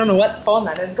 I don't know what phone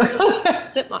that is going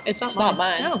on. It's not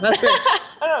mine. No, that's weird.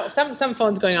 I don't know. Some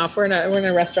phone's going off. We're in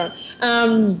a restaurant,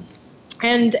 and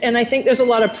I think there's a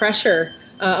lot of pressure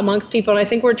amongst people, and I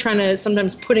think we're trying to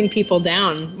sometimes putting people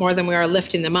down more than we are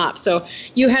lifting them up. So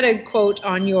you had a quote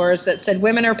on yours that said,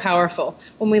 "Women are powerful.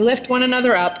 When we lift one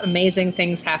another up, amazing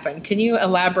things happen." Can you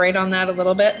elaborate on that a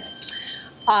little bit?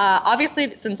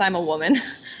 Obviously, since I'm a woman,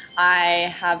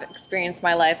 I have experienced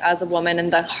my life as a woman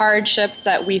and the hardships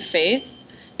that we face,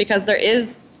 because there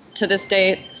is, to this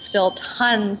day, still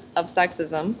tons of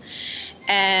sexism.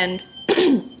 And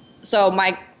so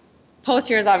my post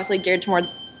here is obviously geared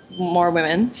towards more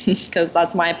women, because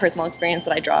that's my personal experience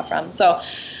that I draw from. So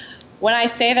when I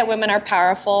say that women are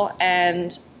powerful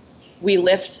and we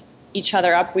lift each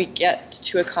other up, we get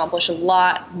to accomplish a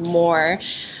lot more.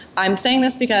 I'm saying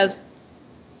this because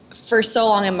for so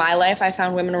long in my life, I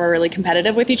found women were really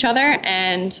competitive with each other.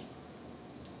 And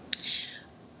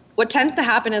what tends to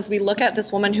happen is we look at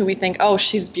this woman who we think, oh,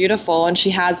 she's beautiful and she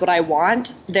has what I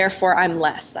want, therefore I'm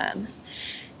less than.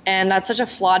 And that's such a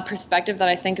flawed perspective that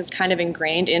I think is kind of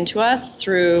ingrained into us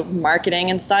through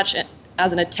marketing and such,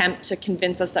 as an attempt to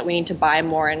convince us that we need to buy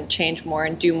more and change more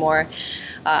and do more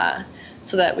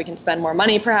so that we can spend more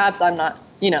money perhaps. I'm not,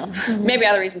 maybe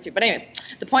other reasons too. But anyways,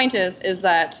 the point is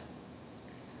that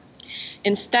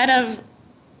instead of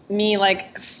me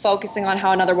focusing on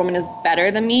how another woman is better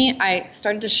than me, I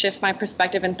started to shift my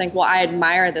perspective and think, well, I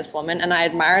admire this woman and I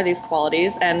admire these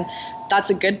qualities, and that's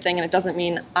a good thing, and it doesn't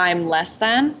mean I'm less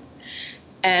than.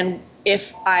 And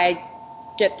if I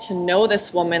get to know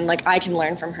this woman, I can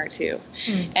learn from her too.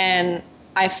 And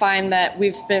I find that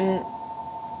we've been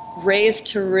raised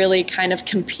to really kind of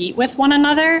compete with one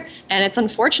another, and it's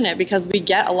unfortunate because we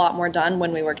get a lot more done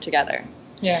when we work together.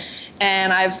 Yeah.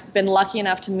 And I've been lucky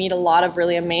enough to meet a lot of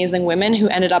really amazing women who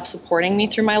ended up supporting me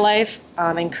through my life,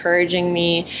 encouraging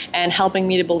me and helping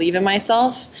me to believe in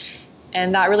myself.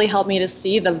 And that really helped me to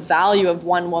see the value of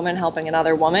one woman helping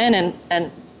another woman,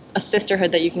 and a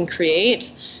sisterhood that you can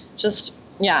create.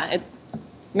 It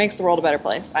makes the world a better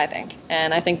place, I think.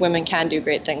 And I think women can do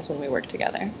great things when we work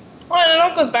together. Well, and it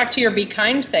all goes back to your be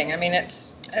kind thing. I mean,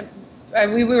 it's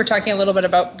we were talking a little bit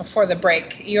about before the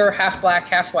break. You're half black,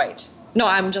 half white. No,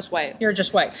 I'm just white. You're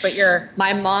just white, but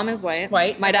My mom is white.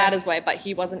 White? My dad is white, but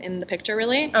he wasn't in the picture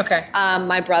really. Okay.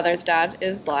 My brother's dad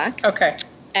is black. Okay.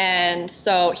 And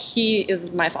so he is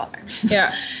my father.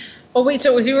 Yeah. Well,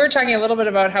 so we were talking a little bit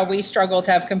about how we struggle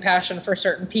to have compassion for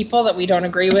certain people that we don't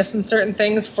agree with in certain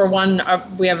things. For one,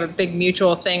 we have a big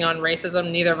mutual thing on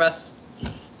racism. Neither of us.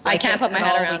 I can't put my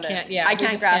head around it. Yeah, I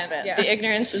can't grasp it. Yeah. The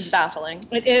ignorance is baffling.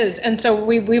 It is. And so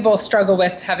we both struggle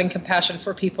with having compassion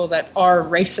for people that are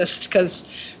racist because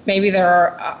maybe there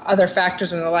are other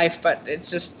factors in their life, but it's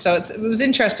just, so it was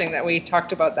interesting that we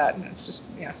talked about that. And it's just,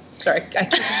 yeah, sorry.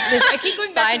 I keep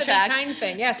going back to the be kind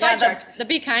thing. Yeah, sidetracked. The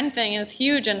be kind thing is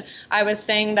huge. And I was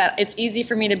saying that it's easy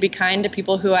for me to be kind to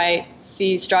people who I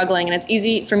see struggling. And it's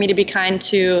easy for me to be kind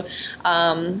to,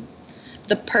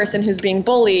 the person who's being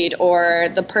bullied or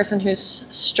the person who's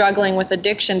struggling with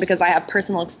addiction because I have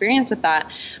personal experience with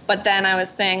that. But then I was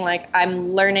saying, like,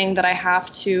 I'm learning that I have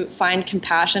to find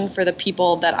compassion for the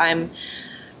people that I'm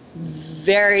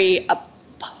very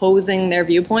opposing their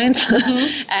viewpoints.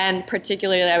 Mm-hmm. And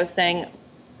particularly I was saying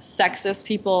sexist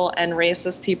people and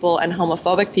racist people and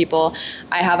homophobic people,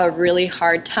 I have a really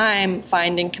hard time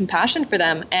finding compassion for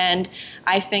them. And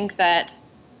I think that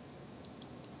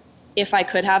if I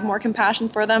could have more compassion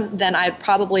for them, then I'd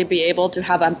probably be able to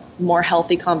have a more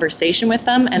healthy conversation with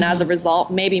them, and as a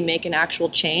result, maybe make an actual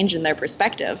change in their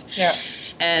perspective. Yeah.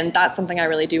 And that's something I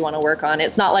really do want to work on.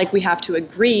 It's not like we have to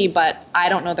agree, but I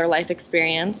don't know their life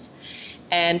experience.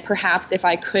 And perhaps if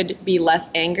I could be less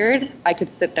angered, I could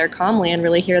sit there calmly and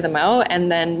really hear them out,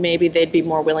 and then maybe they'd be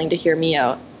more willing to hear me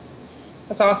out.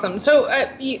 That's awesome. So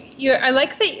I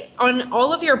like that on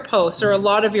all of your posts or a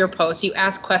lot of your posts, you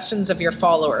ask questions of your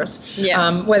followers.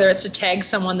 Yes. Whether it's to tag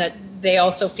someone that they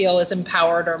also feel is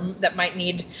empowered or that might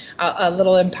need a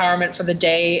little empowerment for the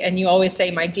day. And you always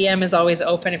say, my DM is always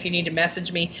open if you need to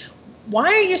message me. Why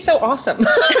are you so awesome?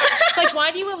 Like,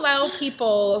 why do you allow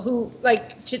people who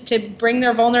like to bring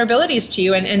their vulnerabilities to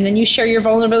you and then you share your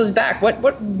vulnerabilities back?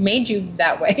 What made you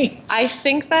that way? I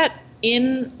think that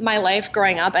in my life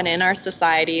growing up and in our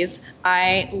societies,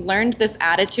 I learned this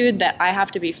attitude that I have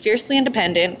to be fiercely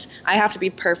independent, I have to be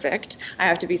perfect, I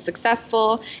have to be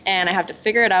successful, and I have to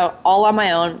figure it out all on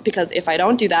my own, because if I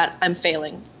don't do that, I'm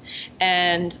failing.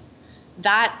 And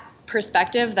that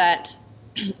perspective that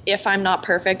if I'm not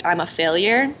perfect, I'm a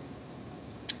failure,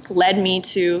 led me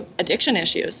to addiction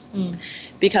issues.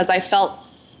 Because I felt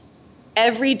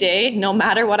every day, no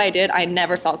matter what I did, I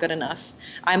never felt good enough.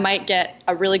 I might get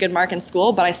a really good mark in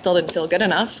school, but I still didn't feel good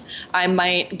enough. I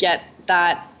might get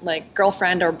that like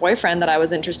girlfriend or boyfriend that I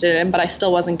was interested in, but I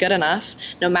still wasn't good enough.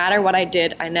 No matter what I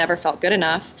did, I never felt good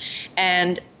enough.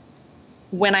 And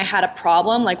when I had a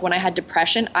problem, like when I had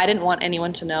depression, I didn't want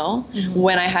anyone to know. Mm-hmm.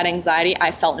 When I had anxiety,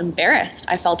 I felt embarrassed.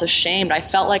 I felt ashamed. I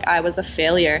felt like I was a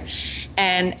failure.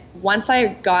 And once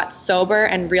I got sober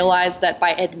and realized that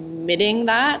by admitting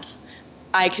that,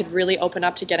 I could really open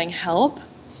up to getting help,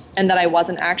 and that I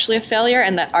wasn't actually a failure,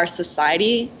 and that our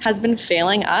society has been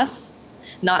failing us,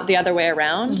 not the other way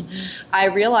around. Mm-hmm. I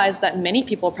realized that many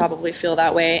people probably feel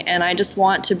that way, and I just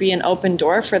want to be an open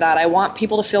door for that. I want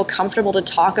people to feel comfortable to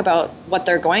talk about what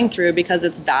they're going through, because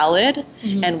it's valid,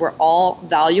 mm-hmm. and we're all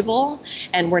valuable,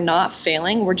 and we're not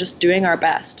failing. We're just doing our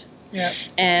best. Yeah.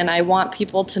 And I want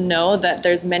people to know that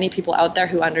there's many people out there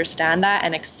who understand that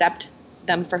and accept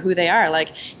them for who they are.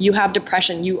 Like, you have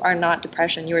depression, you are not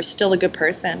depression, you are still a good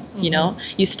person. Mm-hmm. You know,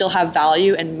 you still have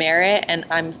value and merit, and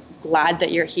I'm glad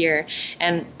that you're here.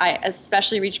 And I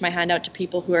especially reach my hand out to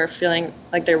people who are feeling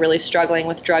like they're really struggling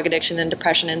with drug addiction and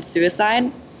depression and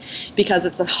suicide, because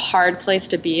it's a hard place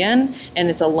to be in, and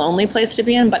it's a lonely place to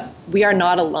be in, but we are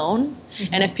not alone.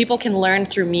 Mm-hmm. And if people can learn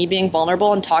through me being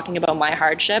vulnerable and talking about my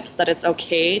hardships that it's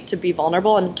okay to be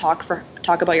vulnerable and talk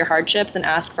about your hardships and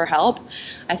ask for help,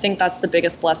 I think that's the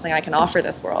biggest blessing I can offer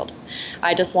this world.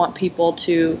 I just want people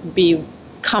to be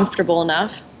comfortable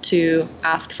enough to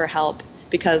ask for help,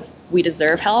 because we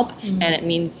deserve help, mm-hmm. and it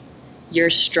means you're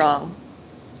strong.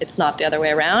 It's not the other way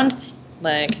around.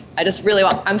 Like, I just really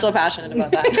I'm so passionate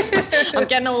about that. I'm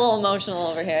getting a little emotional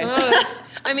over here.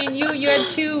 I mean, you had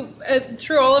two,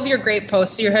 through all of your great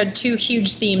posts, you had two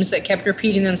huge themes that kept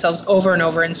repeating themselves over and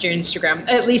over in your Instagram.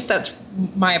 At least that's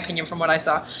my opinion from what I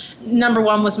saw. Number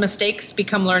one was mistakes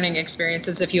become learning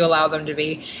experiences if you allow them to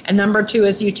be. And number two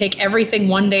is you take everything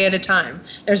one day at a time.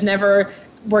 There's never,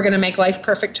 we're going to make life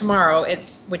perfect tomorrow.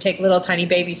 We take little tiny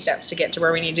baby steps to get to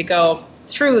where we need to go,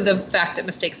 through the fact that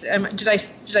mistakes. Did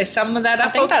I sum that up?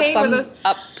 I think okay? That sums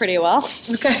up pretty well.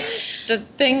 Okay.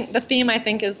 the theme I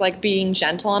think is like being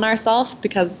gentle on ourselves,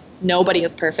 because nobody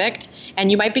is perfect.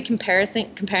 And you might be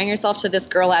comparing yourself to this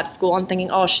girl at school and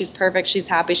thinking, oh, she's perfect, she's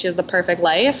happy, she has the perfect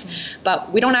life.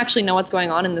 But we don't actually know what's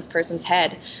going on in this person's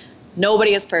head.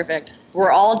 Nobody is perfect.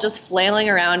 We're all just flailing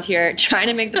around here trying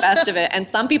to make the best of it. And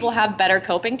some people have better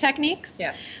coping techniques,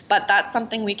 but that's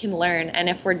something we can learn. And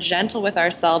if we're gentle with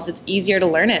ourselves, it's easier to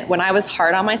learn it. When I was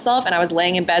hard on myself and I was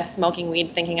laying in bed smoking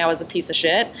weed thinking I was a piece of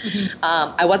shit,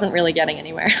 I wasn't really getting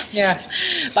anywhere.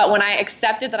 But when I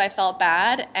accepted that I felt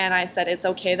bad and I said, it's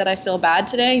okay that I feel bad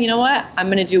today, you know what? I'm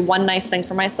going to do one nice thing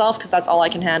for myself because that's all I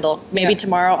can handle. Maybe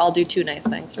tomorrow I'll do 2 nice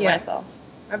things for myself.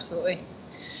 Absolutely.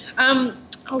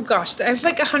 Oh gosh, I have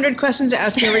like 100 questions to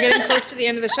ask you. We're getting close to the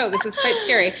end of the show. This is quite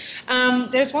scary.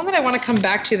 There's one that I want to come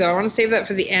back to, though. I want to save that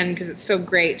for the end because it's so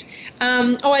great.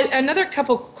 Another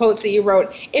couple quotes that you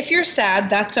wrote. If you're sad,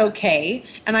 that's okay.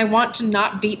 And I want to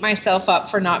not beat myself up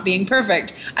for not being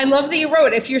perfect. I love that you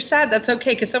wrote, if you're sad, that's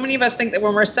okay. Because so many of us think that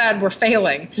when we're sad, we're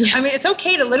failing. I mean, it's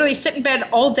okay to literally sit in bed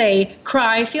all day,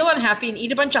 cry, feel unhappy, and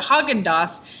eat a bunch of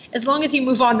Haagen-Dazs, as long as you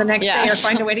move on the next day or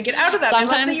find a way to get out of that.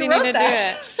 Sometimes I love that you wrote need to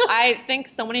that. do it. I think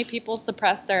so many people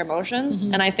suppress their emotions,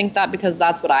 and I think that because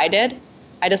that's what I did.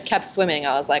 I just kept swimming.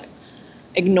 I was like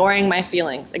ignoring my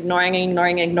feelings, ignoring,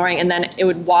 and then it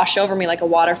would wash over me like a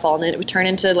waterfall, and then it would turn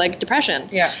into like depression.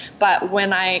 But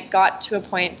when I got to a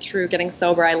point through getting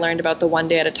sober, I learned about the one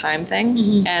day at a time thing,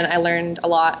 and I learned a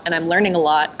lot, and I'm learning a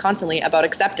lot constantly about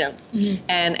acceptance.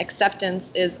 And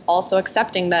acceptance is also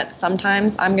accepting that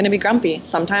sometimes I'm going to be grumpy,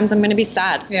 sometimes I'm going to be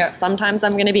sad, sometimes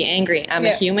I'm going to be angry. I'm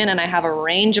a human and I have a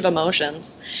range of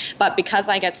emotions. But because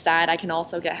I get sad, I can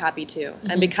also get happy too.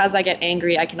 And because I get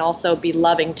angry, I can also be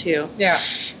loving too.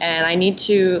 And I need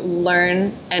to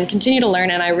learn and continue to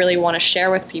learn, and I really want to share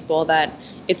with people that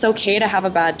it's okay to have a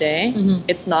bad day.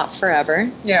 It's not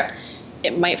forever.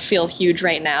 It might feel huge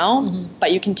right now,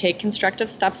 but you can take constructive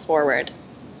steps forward.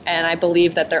 And I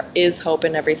believe that there is hope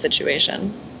in every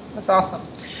situation. That's awesome.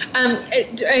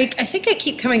 I think I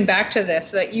keep coming back to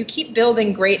this, that you keep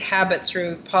building great habits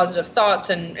through positive thoughts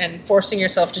and forcing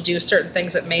yourself to do certain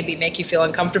things that maybe make you feel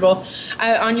uncomfortable.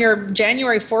 On your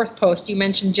January 4th post, you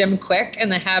mentioned Jim Kwik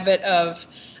and the habit of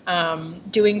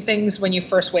doing things when you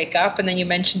first wake up, and then you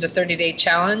mentioned a 30-day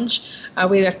challenge.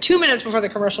 We have 2 minutes before the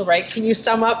commercial break. Can you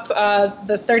sum up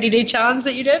the 30-day challenge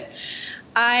that you did?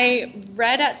 I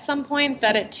read at some point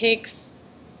that it takes,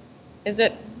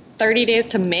 30 days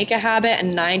to make a habit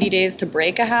and 90 days to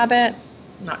break a habit?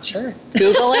 Not sure.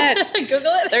 Google it.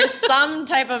 Google it. There's some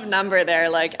type of number there.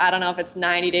 Like, I don't know if it's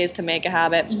 90 days to make a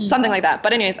habit, something like that.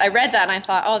 But anyways, I read that and I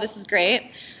thought, oh, this is great.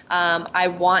 I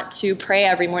want to pray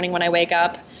every morning when I wake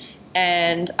up,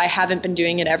 and I haven't been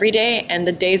doing it every day. And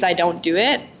the days I don't do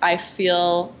it, I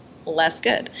feel less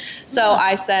good. So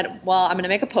I said, well, I'm going to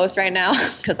make a post right now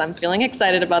because I'm feeling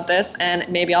excited about this, and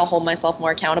maybe I'll hold myself more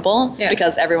accountable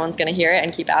because everyone's going to hear it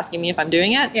and keep asking me if I'm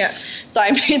doing it. So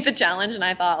I made the challenge, and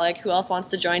I thought, like, who else wants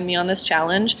to join me on this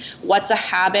challenge? What's a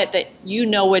habit that you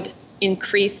know would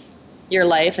increase your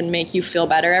life and make you feel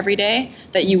better every day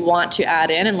that you want to add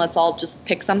in? And let's all just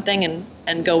pick something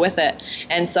and go with it.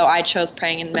 And so I chose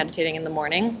praying and meditating in the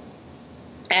morning.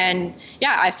 And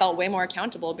I felt way more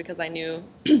accountable because I knew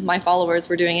my followers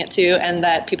were doing it too, and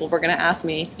that people were going to ask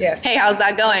me, hey, how's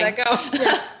that going? How's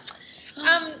that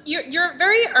go? You're a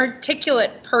very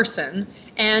articulate person,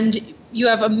 and you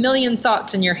have a million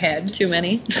thoughts in your head. Too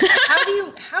many.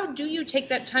 How do you take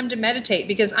that time to meditate?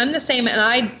 Because I'm the same, and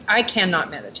I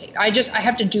cannot meditate. I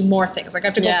have to do more things. Like I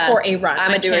have to go for a run.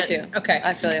 I'm a doer too. Okay.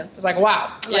 I feel you. I was like,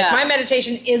 wow. Like my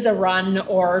meditation is a run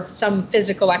or some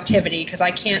physical activity because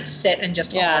I can't sit and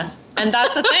just hold. And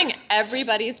that's the thing.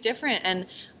 Everybody's different. And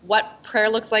what prayer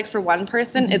looks like for one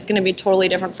person, it's going to be totally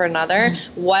different for another.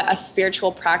 What a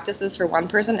spiritual practice is for one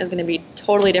person is going to be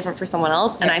totally different for someone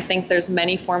else. And I think there's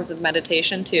many forms of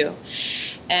meditation too.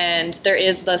 And there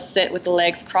is the sit with the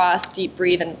legs crossed, deep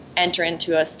breathe, and enter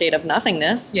into a state of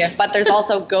nothingness. But there's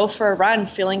also go for a run,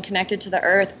 feeling connected to the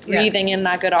earth, breathing in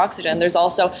that good oxygen. There's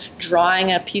also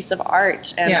drawing a piece of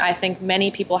art. And I think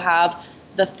many people have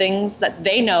the things that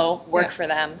they know work for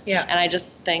them. And I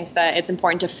just think that it's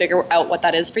important to figure out what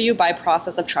that is for you by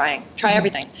process of trying. Try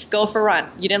everything. Go for a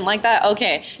run. You didn't like that?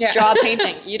 Okay. Draw a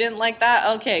painting. You didn't like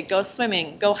that? Okay. Go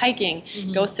swimming. Go hiking.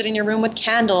 Go sit in your room with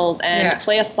candles and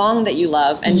play a song that you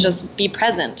love and just be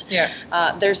present.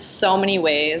 There's so many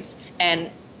ways,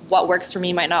 and what works for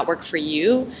me might not work for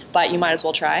you, but you might as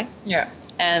well try.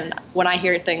 And when I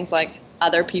hear things like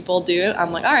other people do,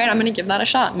 I'm like, all right, I'm going to give that a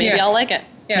shot. Maybe I'll like it.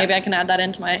 Maybe I can add that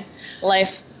into my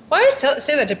life. Well, I always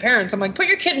say that to parents. I'm like, put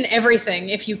your kid in everything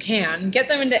if you can. Get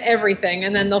them into everything,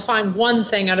 and then they'll find one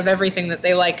thing out of everything that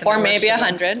they like. Or maybe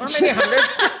 100. Or maybe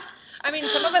 100. I mean,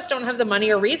 some of us don't have the money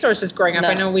or resources growing up. No.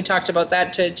 I know we talked about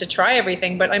that to try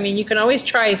everything, but I mean, you can always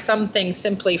try something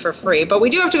simply for free. But we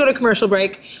do have to go to commercial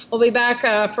break. We'll be back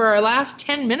for our last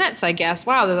 10 minutes, I guess.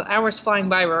 Wow, the hour's flying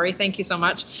by, Rory. Thank you so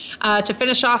much. To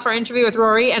finish off our interview with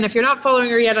Rory, and if you're not following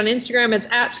her yet on Instagram, it's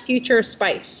at Future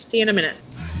Spice. See you in a minute.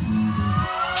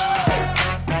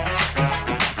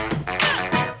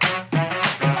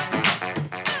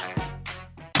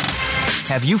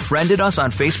 Have you friended us on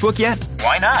Facebook yet?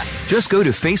 Why not? Just go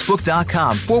to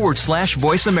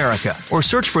facebook.com/Voice America or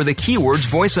search for the keywords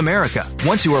Voice America.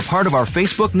 Once you are part of our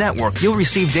Facebook network, you'll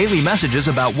receive daily messages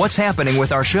about what's happening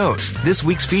with our shows, this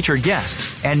week's featured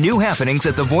guests, and new happenings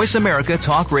at the Voice America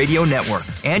Talk Radio Network.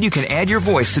 And you can add your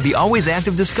voice to the always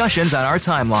active discussions on our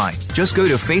timeline. Just go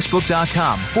to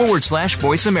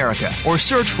facebook.com/Voice America or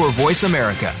search for Voice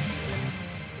America.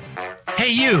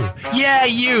 Hey, you. Yeah,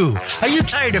 you. Are you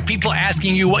tired of people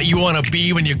asking you what you want to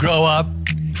be when you grow up?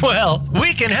 Well,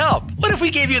 we can help. What if we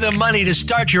gave you the money to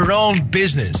start your own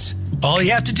business? All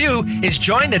you have to do is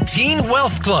join the Teen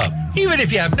Wealth Club. Even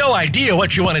if you have no idea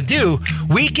what you want to do,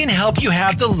 we can help you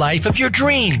have the life of your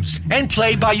dreams and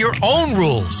play by your own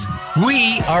rules.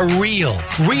 We are real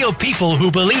people who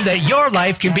believe that your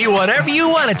life can be whatever you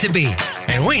want it to be.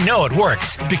 And we know it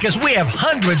works because we have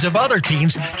hundreds of other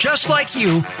teens just like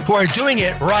you who are doing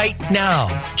it right now.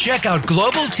 Check out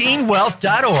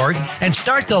globalteenwealth.org and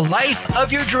start the life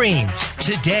of your dreams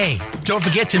today. Don't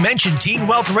forget to mention Teen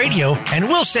Wealth Radio and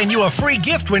we'll send you a free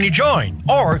gift when you join.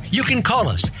 Or you can call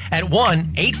us at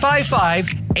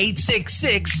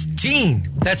 1-855-866-TEEN.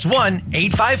 That's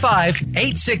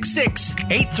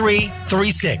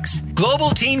 1-855-866-8336.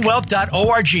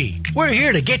 globalteenwealth.org. We're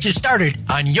here to get you started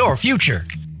on your future.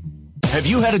 Have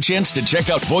you had a chance to check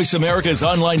out Voice America's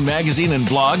online magazine and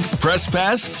blog, Press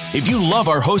Pass? If you love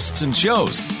our hosts and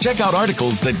shows, check out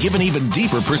articles that give an even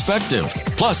deeper perspective.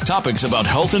 Plus topics about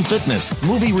health and fitness,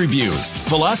 movie reviews,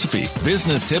 philosophy,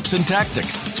 business tips and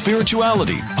tactics,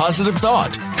 spirituality, positive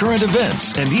thought, current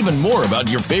events, and even more about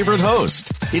your favorite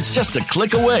host. It's just a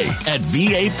click away at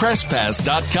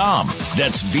vapresspass.com.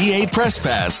 That's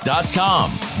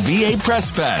vapresspass.com. VA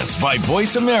Press Pass by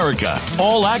Voice America.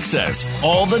 All access,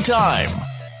 all the time.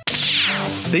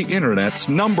 The Internet's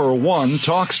 #1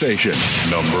 talk station.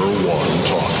 #1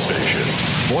 talk station.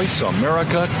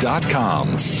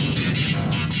 VoiceAmerica.com.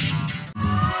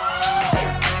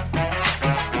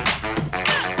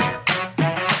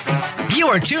 You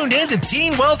are tuned in to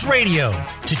Teen Wealth Radio.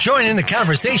 To join in the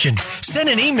conversation, send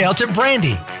an email to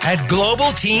Brandy at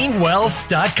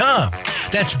globalteenwealth.com.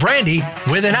 That's Brandy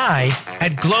with an I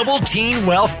at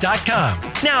globalteenwealth.com.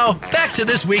 Now, back to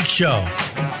this week's show.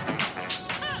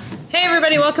 Hey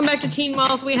everybody, welcome back to Teen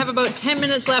Wealth. We have about 10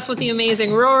 minutes left with the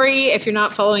amazing Rory. If you're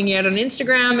not following yet on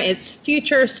Instagram, it's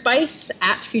Future Spice,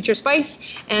 at Future Spice,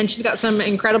 and she's got some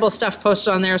incredible stuff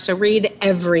posted on there, so read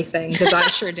everything, because I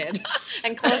sure did.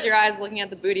 And close your eyes looking at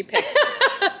the booty pics,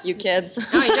 you kids.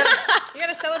 No, you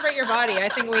gotta celebrate your body. I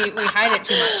think we hide it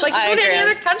too much. Like, you go to any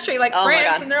other country, like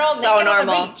France, and they're all so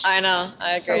normal. On the beach. I know,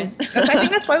 I agree. So, I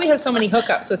think that's why we have so many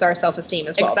hookups with our self-esteem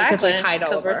as well. Exactly, because we hide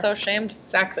all over. Because we're so ashamed.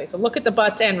 Exactly, so look at the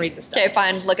butts and read the stuff. Okay,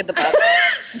 fine. Look at the butt.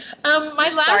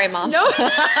 Sorry, Mom. No.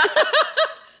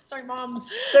 Sorry, Moms.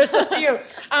 There's a few.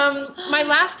 My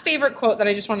last favorite quote that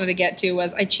I just wanted to get to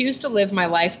was, I choose to live my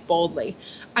life boldly.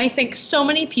 I think so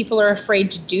many people are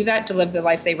afraid to do that, to live the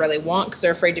life they really want, because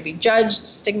they're afraid to be judged,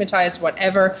 stigmatized,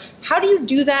 whatever. How do you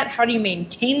do that? How do you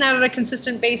maintain that on a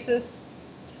consistent basis?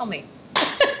 Tell me.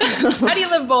 How do you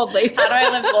live boldly? How do I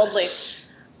live boldly?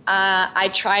 I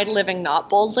tried living not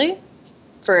boldly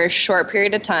for a short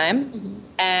period of time,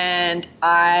 and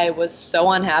I was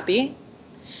so unhappy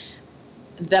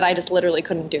that I just literally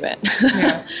couldn't do it.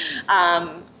 Yeah.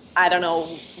 I don't know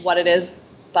what it is,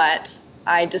 but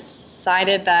I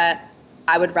decided that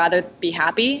I would rather be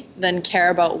happy than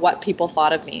care about what people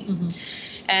thought of me.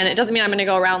 And it doesn't mean I'm going to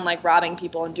go around like robbing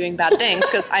people and doing bad things,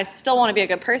 because I still want to be a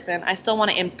good person. I still want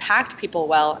to impact people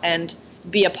well and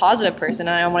be a positive person,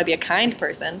 and I want to be a kind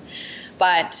person.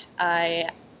 But I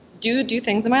do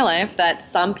things in my life that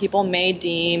some people may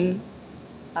deem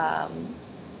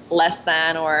less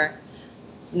than or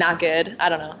not good. I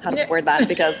don't know how to word that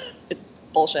because it's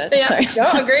bullshit. Yeah, Sorry. no,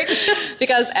 agreed.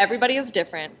 Because everybody is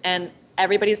different and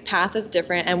everybody's path is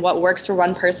different, and what works for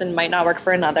one person might not work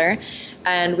for another,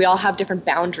 and we all have different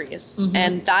boundaries.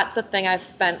 And that's the thing I've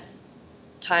spent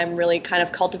time really kind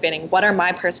of cultivating. What are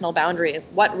my personal boundaries?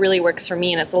 What really works for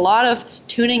me? And it's a lot of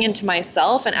tuning into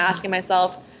myself and asking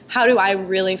myself, how do I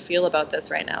really feel about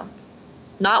this right now?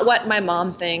 Not what my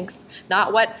mom thinks,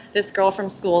 not what this girl from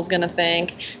school is going to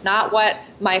think, not what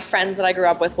my friends that I grew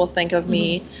up with will think of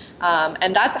me.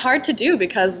 And that's hard to do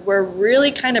because we're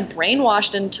really kind of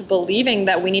brainwashed into believing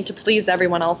that we need to please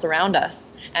everyone else around us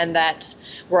and that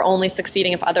we're only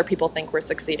succeeding if other people think we're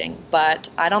succeeding. But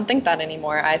I don't think that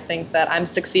anymore. I think that I'm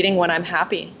succeeding when I'm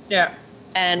happy. Yeah.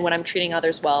 And when I'm treating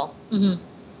others well. Mm-hmm.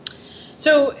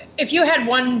 So if you had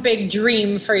one big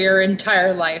dream for your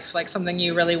entire life, like something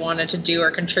you really wanted to do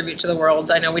or contribute to the world,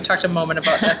 I know we talked a moment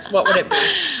about this, what would it be?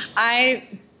 I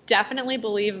definitely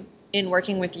believe in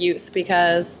working with youth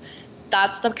because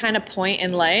that's the kind of point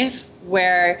in life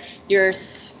where you're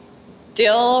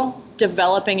still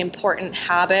developing important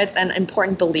habits and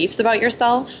important beliefs about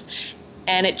yourself.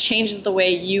 And it changes the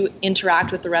way you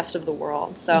interact with the rest of the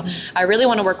world. So I really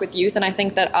want to work with youth. And I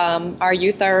think that our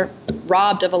youth are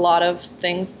robbed of a lot of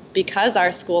things because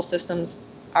our school systems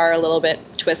are a little bit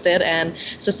twisted and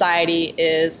society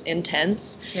is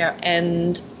intense. Yeah.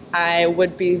 And I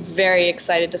would be very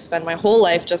excited to spend my whole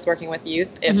life just working with youth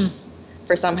if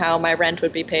for somehow my rent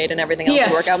would be paid and everything else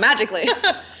would work out magically.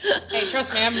 Hey,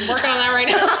 trust me, I'm working on that right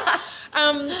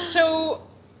now. So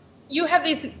you have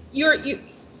these,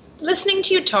 listening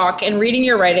to you talk and reading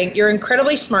your writing, you're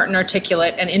incredibly smart and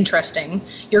articulate and interesting.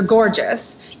 You're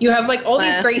gorgeous. You have like all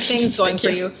these great things going for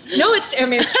you. No, it's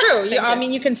true.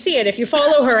 You can see it if you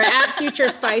follow her at Future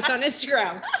Spice on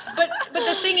Instagram. But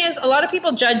the thing is, a lot of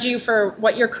people judge you for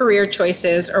what your career choice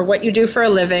is or what you do for a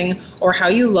living or how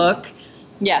you look.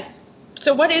 Yes.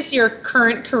 So what is your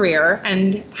current career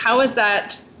and how is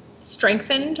that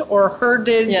strengthened or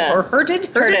herded or herded?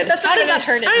 That's how did that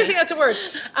herded? I don't think that's a word.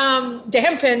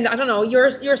 Dampened, I don't know,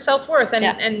 your self-worth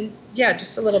and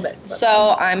just a little bit.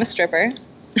 So I'm a stripper.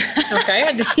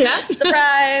 Okay. Yeah.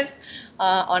 Surprise.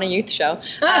 On a youth show.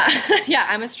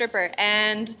 I'm a stripper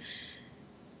and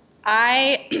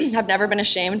I have never been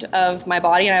ashamed of my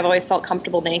body and I've always felt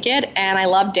comfortable naked and I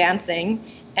love dancing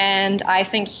and I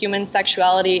think human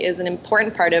sexuality is an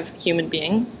important part of human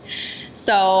being.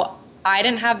 So I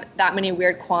didn't have that many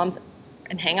weird qualms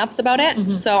and hang-ups about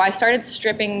it. So I started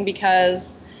stripping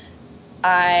because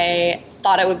I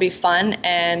thought it would be fun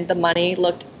and the money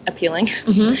looked appealing.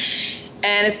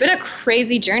 And it's been a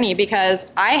crazy journey because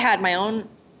I had my own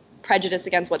prejudice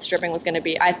against what stripping was going to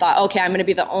be. I thought, okay, I'm going to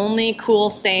be the only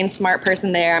cool, sane, smart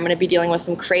person there. I'm going to be dealing with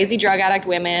some crazy drug addict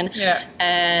women. Yeah.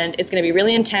 And it's going to be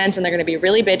really intense and they're going to be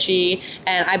really bitchy.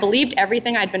 And I believed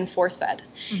everything I'd been force-fed.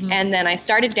 And then I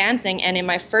started dancing. And in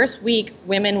my first week,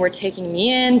 women were taking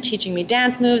me in, teaching me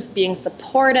dance moves, being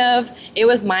supportive. It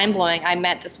was mind-blowing. I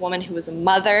met this woman who was a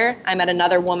mother. I met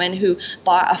another woman who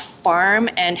bought a farm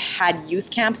and had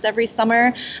youth camps every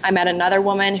summer. I met another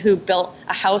woman who built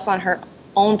a house on her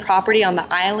own property on the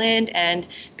island and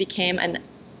became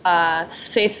a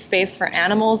safe space for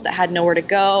animals that had nowhere to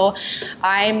go.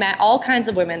 I met all kinds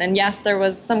of women, and yes, there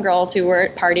was some girls who were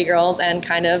party girls and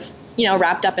kind of,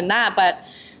 wrapped up in that, but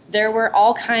there were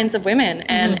all kinds of women,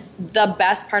 and the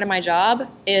best part of my job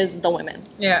is the women.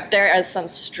 Yeah. There is some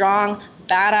strong,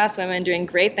 badass women doing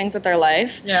great things with their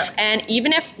life. Yeah. And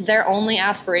even if their only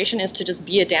aspiration is to just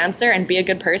be a dancer and be a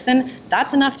good person,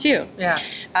 that's enough too. Yeah.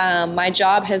 My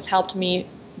job has helped me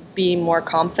be more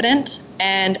confident.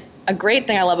 And a great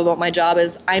thing I love about my job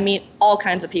is I meet all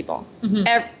kinds of people.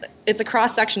 It's a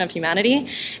cross-section of humanity.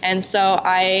 And so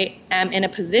I am in a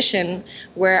position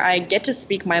where I get to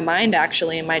speak my mind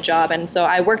actually in my job. And so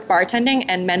I worked bartending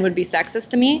and men would be sexist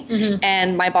to me.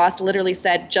 And my boss literally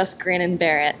said, just grin and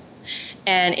bear it.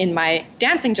 And in my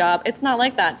dancing job, it's not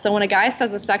like that. So when a guy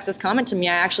says a sexist comment to me,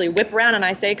 I actually whip around and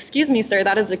I say, excuse me, sir,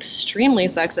 that is extremely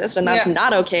sexist and that's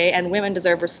not okay. And women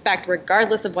deserve respect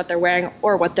regardless of what they're wearing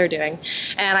or what they're doing.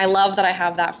 And I love that I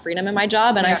have that freedom in my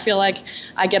job. And I feel like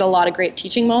I get a lot of great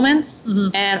teaching moments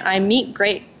and I meet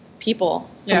great people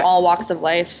from all walks of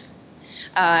life.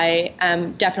 I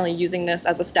am definitely using this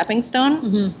as a stepping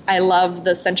stone. I love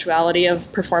the sensuality of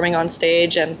performing on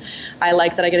stage, and I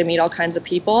like that I get to meet all kinds of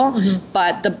people.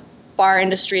 But the bar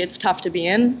industry, it's tough to be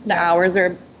in. The hours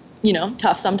are,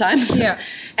 tough sometimes.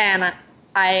 And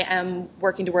I am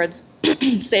working towards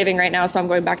saving right now, so I'm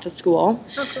going back to school.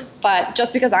 But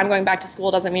just because I'm going back to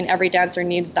school doesn't mean every dancer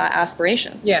needs that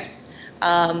aspiration. Yes.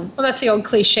 Well, that's the old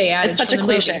cliche adage. It's such a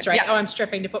cliche, movies, right? Yeah. Oh, I'm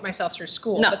stripping to put myself through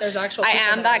school. No, but there's actual. I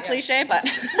am that cliche, but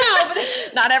no,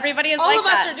 but not everybody is like that. All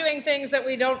of us are doing things that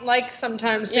we don't like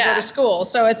sometimes to go to school.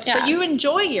 So it's but you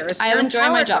enjoy yours. I enjoy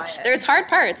my job. There's hard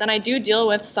parts, and I do deal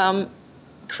with some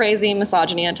crazy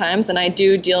misogyny at times, and I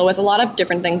do deal with a lot of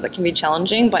different things that can be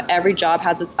challenging, but every job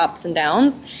has its ups and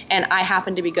downs, and I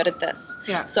happen to be good at this.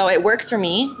 So it works for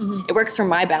me. It works for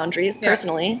my boundaries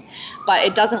personally, but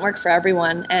it doesn't work for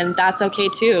everyone, and that's okay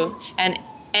too. And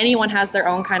anyone has their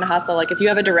own kind of hustle. Like if you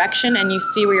have a direction and you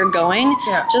see where you're going,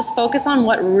 just focus on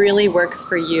what really works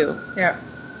for you. Yeah.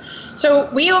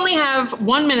 So we only have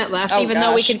 1 minute left, even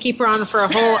though we could keep her on for a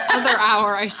whole other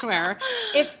hour, I swear.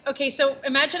 So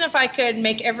imagine if I could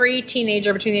make every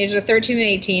teenager between the ages of 13 and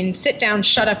 18 sit down,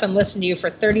 shut up, and listen to you for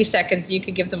 30 seconds. You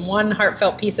could give them one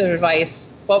heartfelt piece of advice.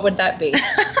 What would that be?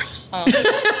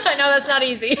 I know that's not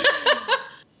easy.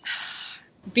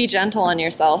 Be gentle on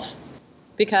yourself,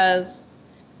 because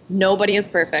nobody is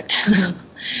perfect.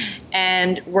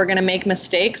 And we're going to make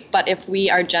mistakes, but if we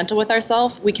are gentle with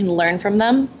ourselves, we can learn from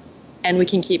them and we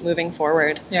can keep moving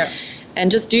forward. Yeah.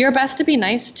 And just do your best to be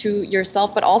nice to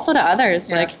yourself, but also to others.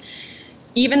 Yeah. Like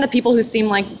even the people who seem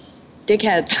like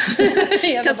dickheads.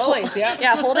 The bullies,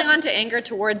 holding on to anger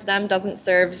towards them doesn't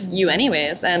serve you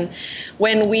anyways. And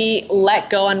when we let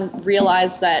go and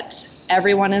realize that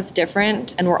everyone is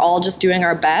different and we're all just doing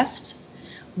our best,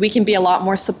 we can be a lot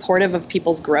more supportive of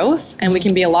people's growth, and we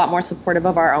can be a lot more supportive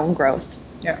of our own growth.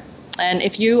 Yeah. And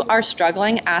if you are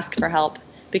struggling, ask for help,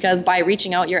 because by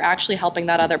reaching out, you're actually helping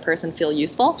that other person feel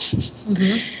useful.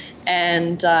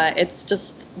 And it's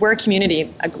just, we're a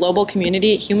community, a global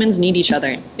community. Humans need each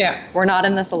other. Yeah. We're not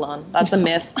in this alone. That's a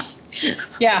myth.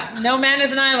 Yeah. No man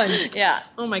is an island. Yeah.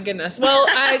 Oh my goodness. Well,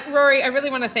 Rory, I really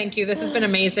want to thank you. This has been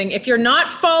amazing. If you're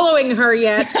not following her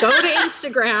yet, go to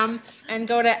Instagram and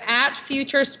go to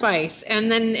 @FutureSpice. And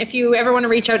then if you ever want to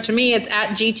reach out to me, it's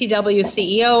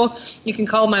 @GTWCEO. You can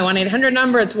call my 1-800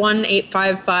 number. It's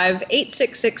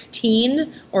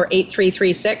 1-855-866-TEEN or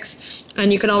 8336.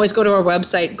 And you can always go to our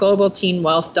website,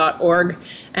 globalteenwealth.org,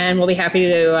 and we'll be happy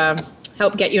to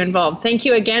help get you involved. Thank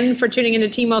you again for tuning into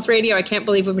Teen Wealth Radio. I can't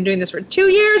believe we've been doing this for 2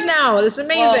 years now. This is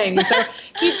amazing. Whoa. So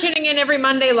keep tuning in every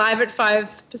Monday live at 5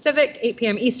 Pacific, 8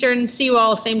 p.m. Eastern. See you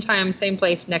all same time, same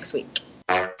place next week.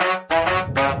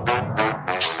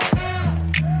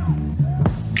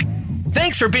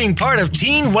 Thanks for being part of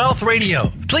Teen Wealth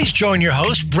Radio. Please join your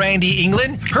host, Brandy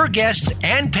England, her guests,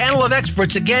 and panel of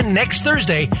experts again next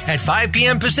Thursday at 5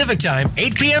 p.m. Pacific Time,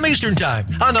 8 p.m. Eastern Time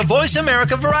on the Voice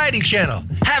America Variety Channel.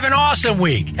 Have an awesome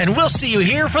week, and we'll see you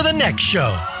here for the next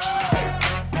show.